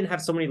if I didn't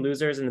have so many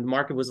losers and the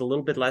market was a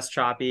little bit less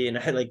choppy and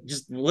I had like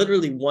just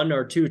literally one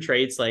or two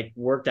trades like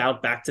worked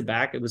out back to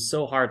back, it was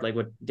so hard. Like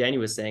what Danny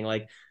was saying,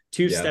 like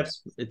Yeah.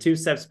 two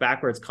steps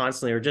backwards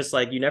constantly, or just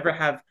like you never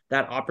have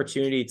that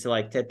opportunity to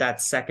like get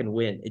that second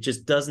win. It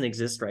just doesn't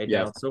exist right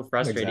now. Yeah, It's so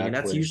frustrating. And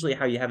that's exactly. usually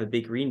how you have a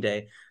big green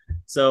day.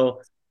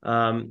 So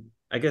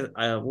I guess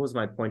what was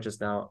my point just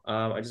now?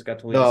 I just got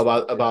totally No,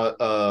 distracted.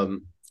 about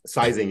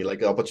sizing, like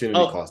the opportunity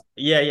Oh, cost.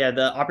 yeah.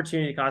 The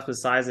opportunity cost with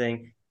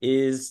sizing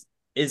is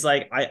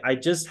like I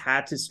just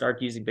had to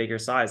start using bigger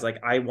size. Like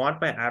I want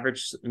my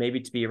average maybe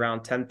to be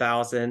around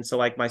 10,000. So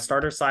like my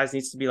starter size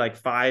needs to be like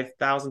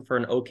 5,000 for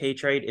an okay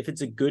trade. If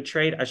it's a good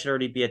trade, I should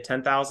already be at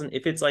 10,000.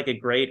 If it's like a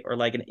great or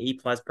like an A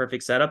plus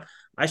perfect setup,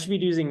 I should be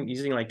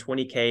using like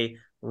 20K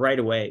right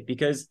away,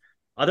 because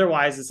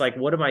otherwise it's like,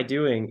 what am I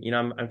doing?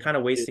 I'm kind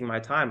of wasting my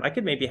time. I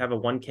could maybe have a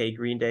 1K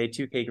green day,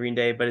 2K green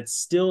day, but it's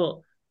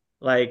still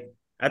like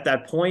at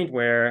that point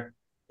where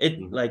it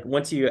Mm-hmm. like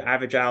once you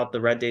average out the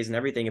red days and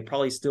everything, it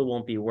probably still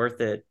won't be worth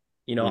it.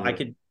 I Mm-hmm.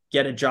 could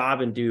get a job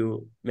and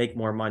make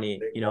more money,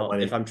 Make more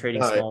if money. I'm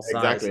trading No, small size.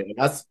 exactly. And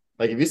that's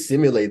like if you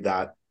simulate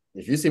that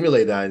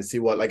and see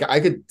what, like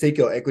I could take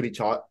your equity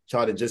chart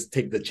and just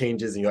take the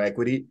changes in your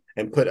equity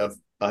and put a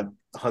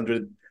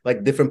hundred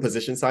like different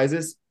position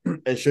sizes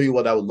and show you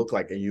what that would look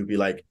like, and you'd be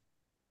like,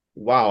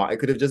 wow, I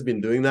could have just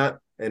been doing that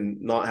and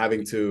not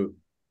having to,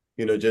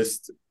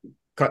 just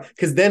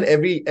because then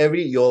every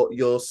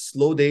your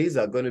slow days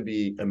are going to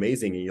be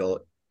amazing in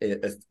your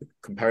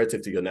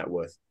comparative to your net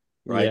worth,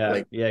 right? Yeah,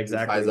 Like yeah, you size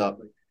exactly. up,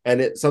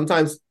 and it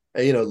sometimes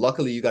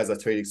luckily you guys are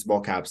trading small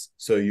caps,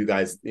 so you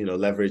guys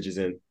leverage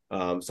isn't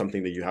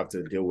something that you have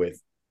to deal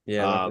with.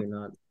 Yeah, Um, luckily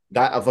not.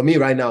 that for me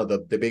right now, the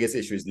biggest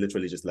issue is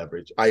literally just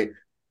leverage.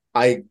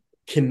 I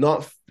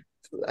cannot,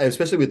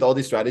 especially with all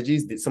these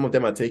strategies, some of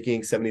them are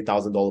taking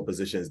 $70,000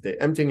 positions.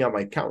 They're emptying out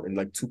my account in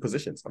like two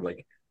positions. I'm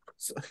like,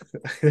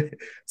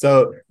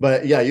 so,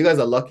 but yeah, you guys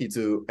are lucky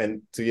to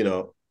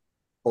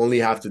only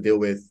have to deal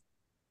with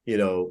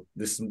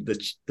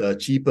the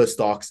cheaper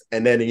stocks,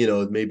 and then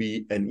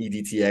maybe an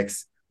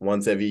EDTX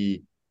once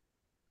every,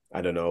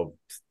 I don't know.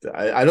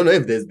 I don't know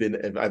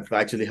if I've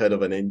actually heard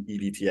of an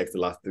EDTX the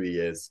last 3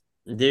 years.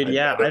 Dude,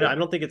 yeah, I don't I know.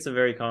 don't think it's a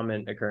very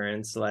common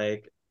occurrence.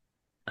 Like,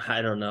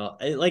 I don't know.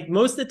 Like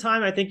most of the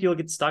time, I think you'll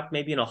get stuck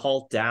maybe in a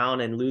halt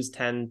down and lose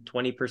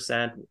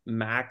 10-20%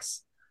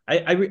 max.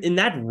 And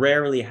that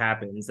rarely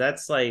happens.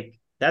 That's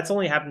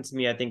only happened to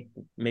me, I think,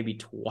 maybe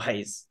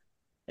twice.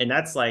 And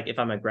that's like if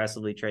I'm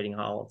aggressively trading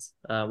halts,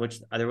 which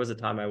there was a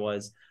time I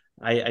was.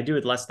 I do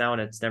it less now,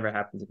 and it's never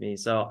happened to me.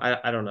 So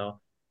I don't know.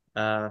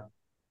 Uh,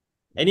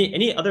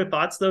 any other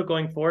thoughts though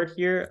going forward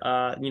here?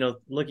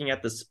 Looking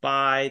at the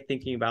SPY,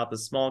 thinking about the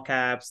small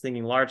caps,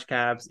 thinking large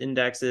caps,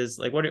 indexes.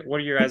 Like, what are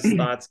your guys'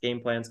 thoughts, game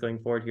plans going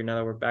forward here now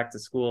that we're back to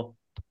school?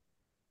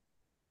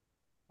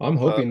 I'm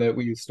Uh, hoping that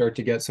we start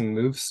to get some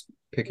moves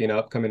picking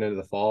up coming into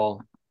the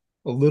fall.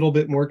 A little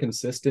bit more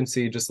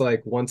consistency, just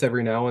like once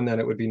every now and then.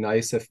 It would be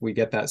nice if we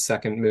get that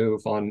second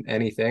move on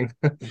anything.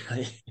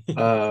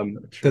 Because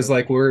True.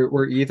 like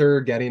we're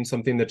either getting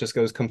something that just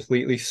goes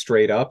completely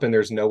straight up and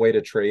there's no way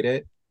to trade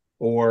it,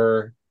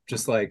 or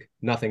just like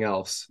nothing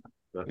else.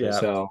 nothing. Yeah,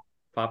 So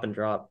pop and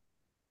drop.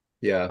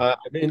 yeah. I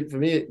mean, for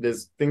me,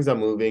 there's things are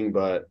moving,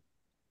 but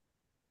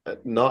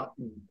not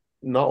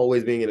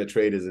always being in a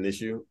trade is an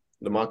issue.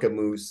 The market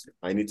moves.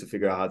 I need to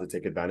figure out how to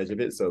take advantage of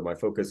it. So my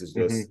focus is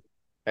just Hmm.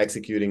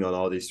 executing on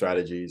all these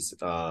strategies.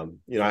 I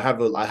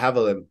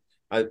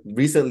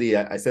recently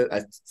I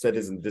said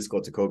this in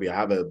Discord to Kobe. I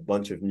have a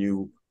bunch of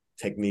new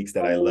techniques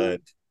that I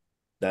learned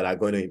that are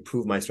going to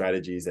improve my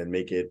strategies and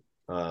make it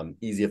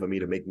easier for me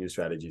to make new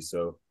strategies.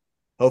 So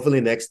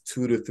hopefully next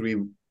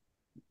 2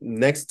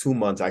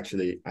 months,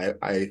 actually,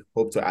 I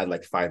hope to add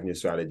like 5 new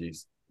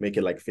strategies, make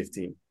it like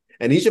 15.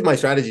 And each of my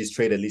strategies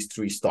trade at least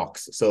 3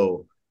 stocks.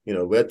 So,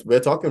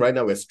 we're talking right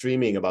now, we're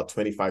streaming about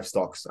 25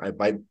 stocks.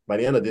 By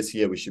the end of this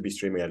year, we should be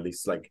streaming at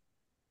least like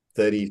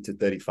 30 to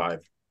 35.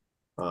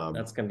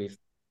 That's gonna be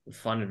a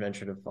fun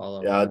adventure to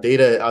follow. Yeah, our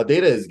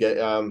data is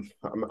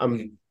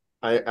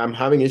I'm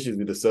having issues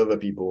with the server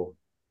people,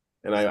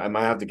 and I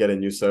might have to get a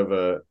new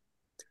server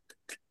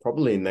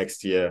probably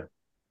next year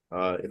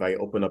if I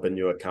open up a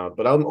new account.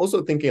 But I'm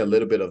also thinking a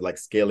little bit of like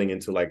scaling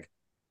into like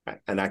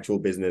an actual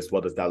business.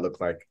 What does that look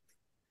like?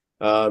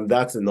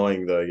 That's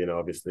annoying though,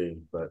 obviously.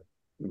 But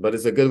but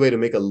it's a good way to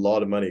make a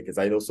lot of money because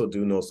I also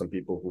do know some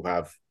people who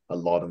have a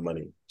lot of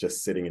money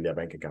just sitting in their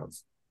bank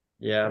accounts.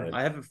 Yeah, And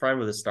I have a friend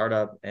with a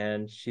startup,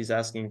 and she's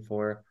asking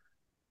for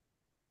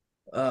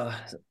uh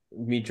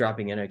me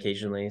dropping in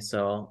occasionally,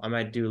 so I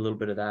might do a little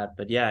bit of that.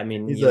 But yeah, I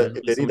mean, he's you know, a if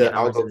only they so need many an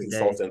hours algo in a day.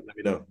 consultant, let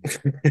me know.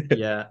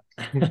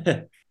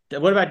 Yeah.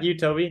 What about you,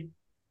 Toby?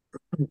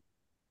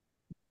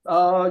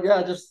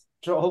 Yeah, just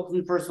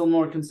hoping for some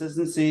more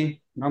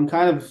consistency. I'm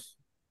kind of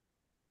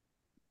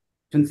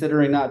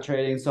considering not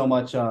trading so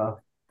much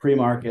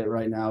pre-market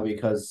right now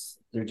because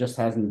there just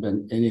hasn't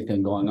been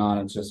anything going on.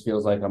 It just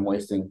feels like I'm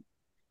wasting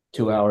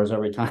 2 hours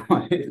every time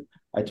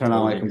I turn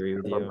on my Totally agree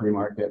computer with for you.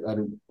 pre-market.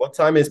 What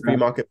time is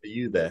pre-market for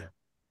you there?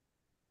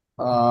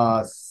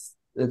 Uh,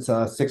 it's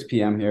 6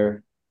 p.m.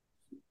 here,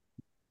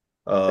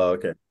 Oh,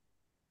 okay.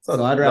 so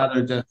So I'd not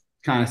rather just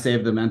kind of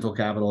save the mental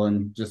capital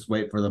and just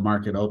wait for the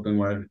market open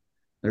where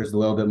there's a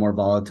little bit more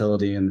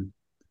volatility and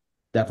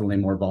definitely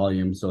more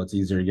volume, so it's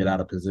easier to get out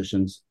of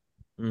positions.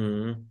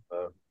 Mm-hmm.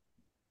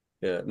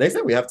 yeah. Next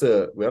time we have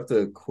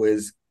to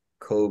quiz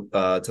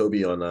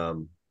Toby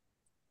on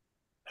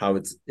how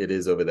it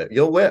is over there.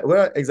 Yo,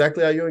 where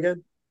exactly are you again?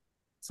 I'm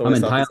Somewhere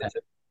in Southeast Thailand. Asia.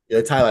 Yeah,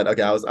 Thailand.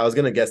 Okay, I was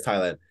gonna guess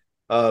Thailand.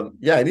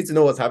 Yeah, I need to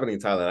know what's happening in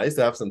Thailand. I used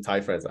to have some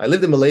Thai friends. I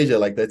lived in Malaysia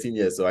like 13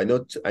 years, so I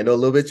know a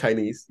little bit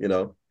Chinese.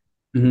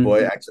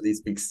 Boy Mhm. actually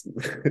speaks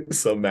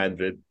some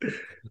Mandarin.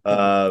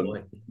 Um,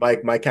 Boy.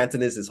 my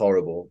Cantonese is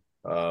horrible.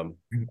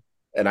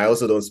 And I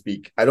also don't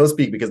speak. I don't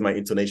speak because my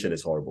intonation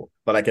is horrible,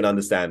 but I can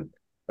understand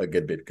a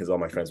good bit because all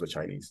my friends were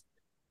Chinese.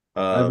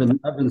 Um,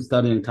 I've been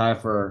studying Thai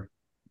for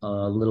a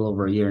little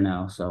over a year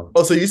now, so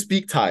oh, so you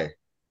speak Thai?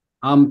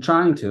 I'm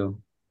trying to.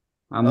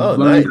 Oh,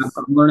 nice,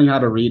 I'm learning how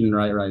to read and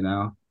write right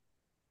now.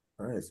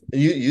 nice.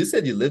 You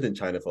said you lived in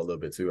China for a little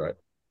bit too, right?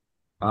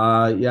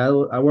 Yeah,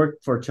 I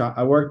worked for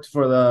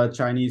the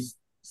Chinese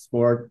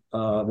sport,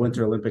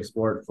 Winter Olympic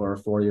sport for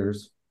 4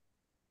 years.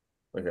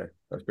 Okay,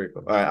 that's pretty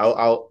cool. All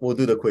right, we'll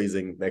do the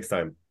quizzing next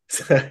time,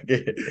 so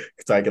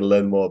I can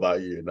learn more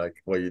about you and like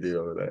what you do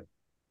over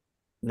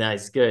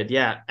Nice, good.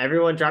 Yeah,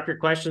 everyone, drop your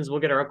questions.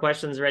 We'll get our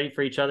questions ready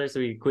for each other so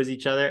we can quiz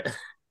each other.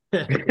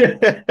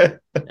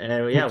 there.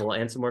 And yeah, we'll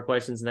answer more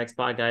questions next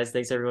pod, guys.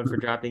 Thanks everyone for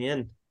dropping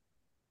in.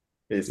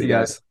 See See you you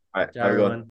guys. guys. All right, Ciao, have a good one. everyone.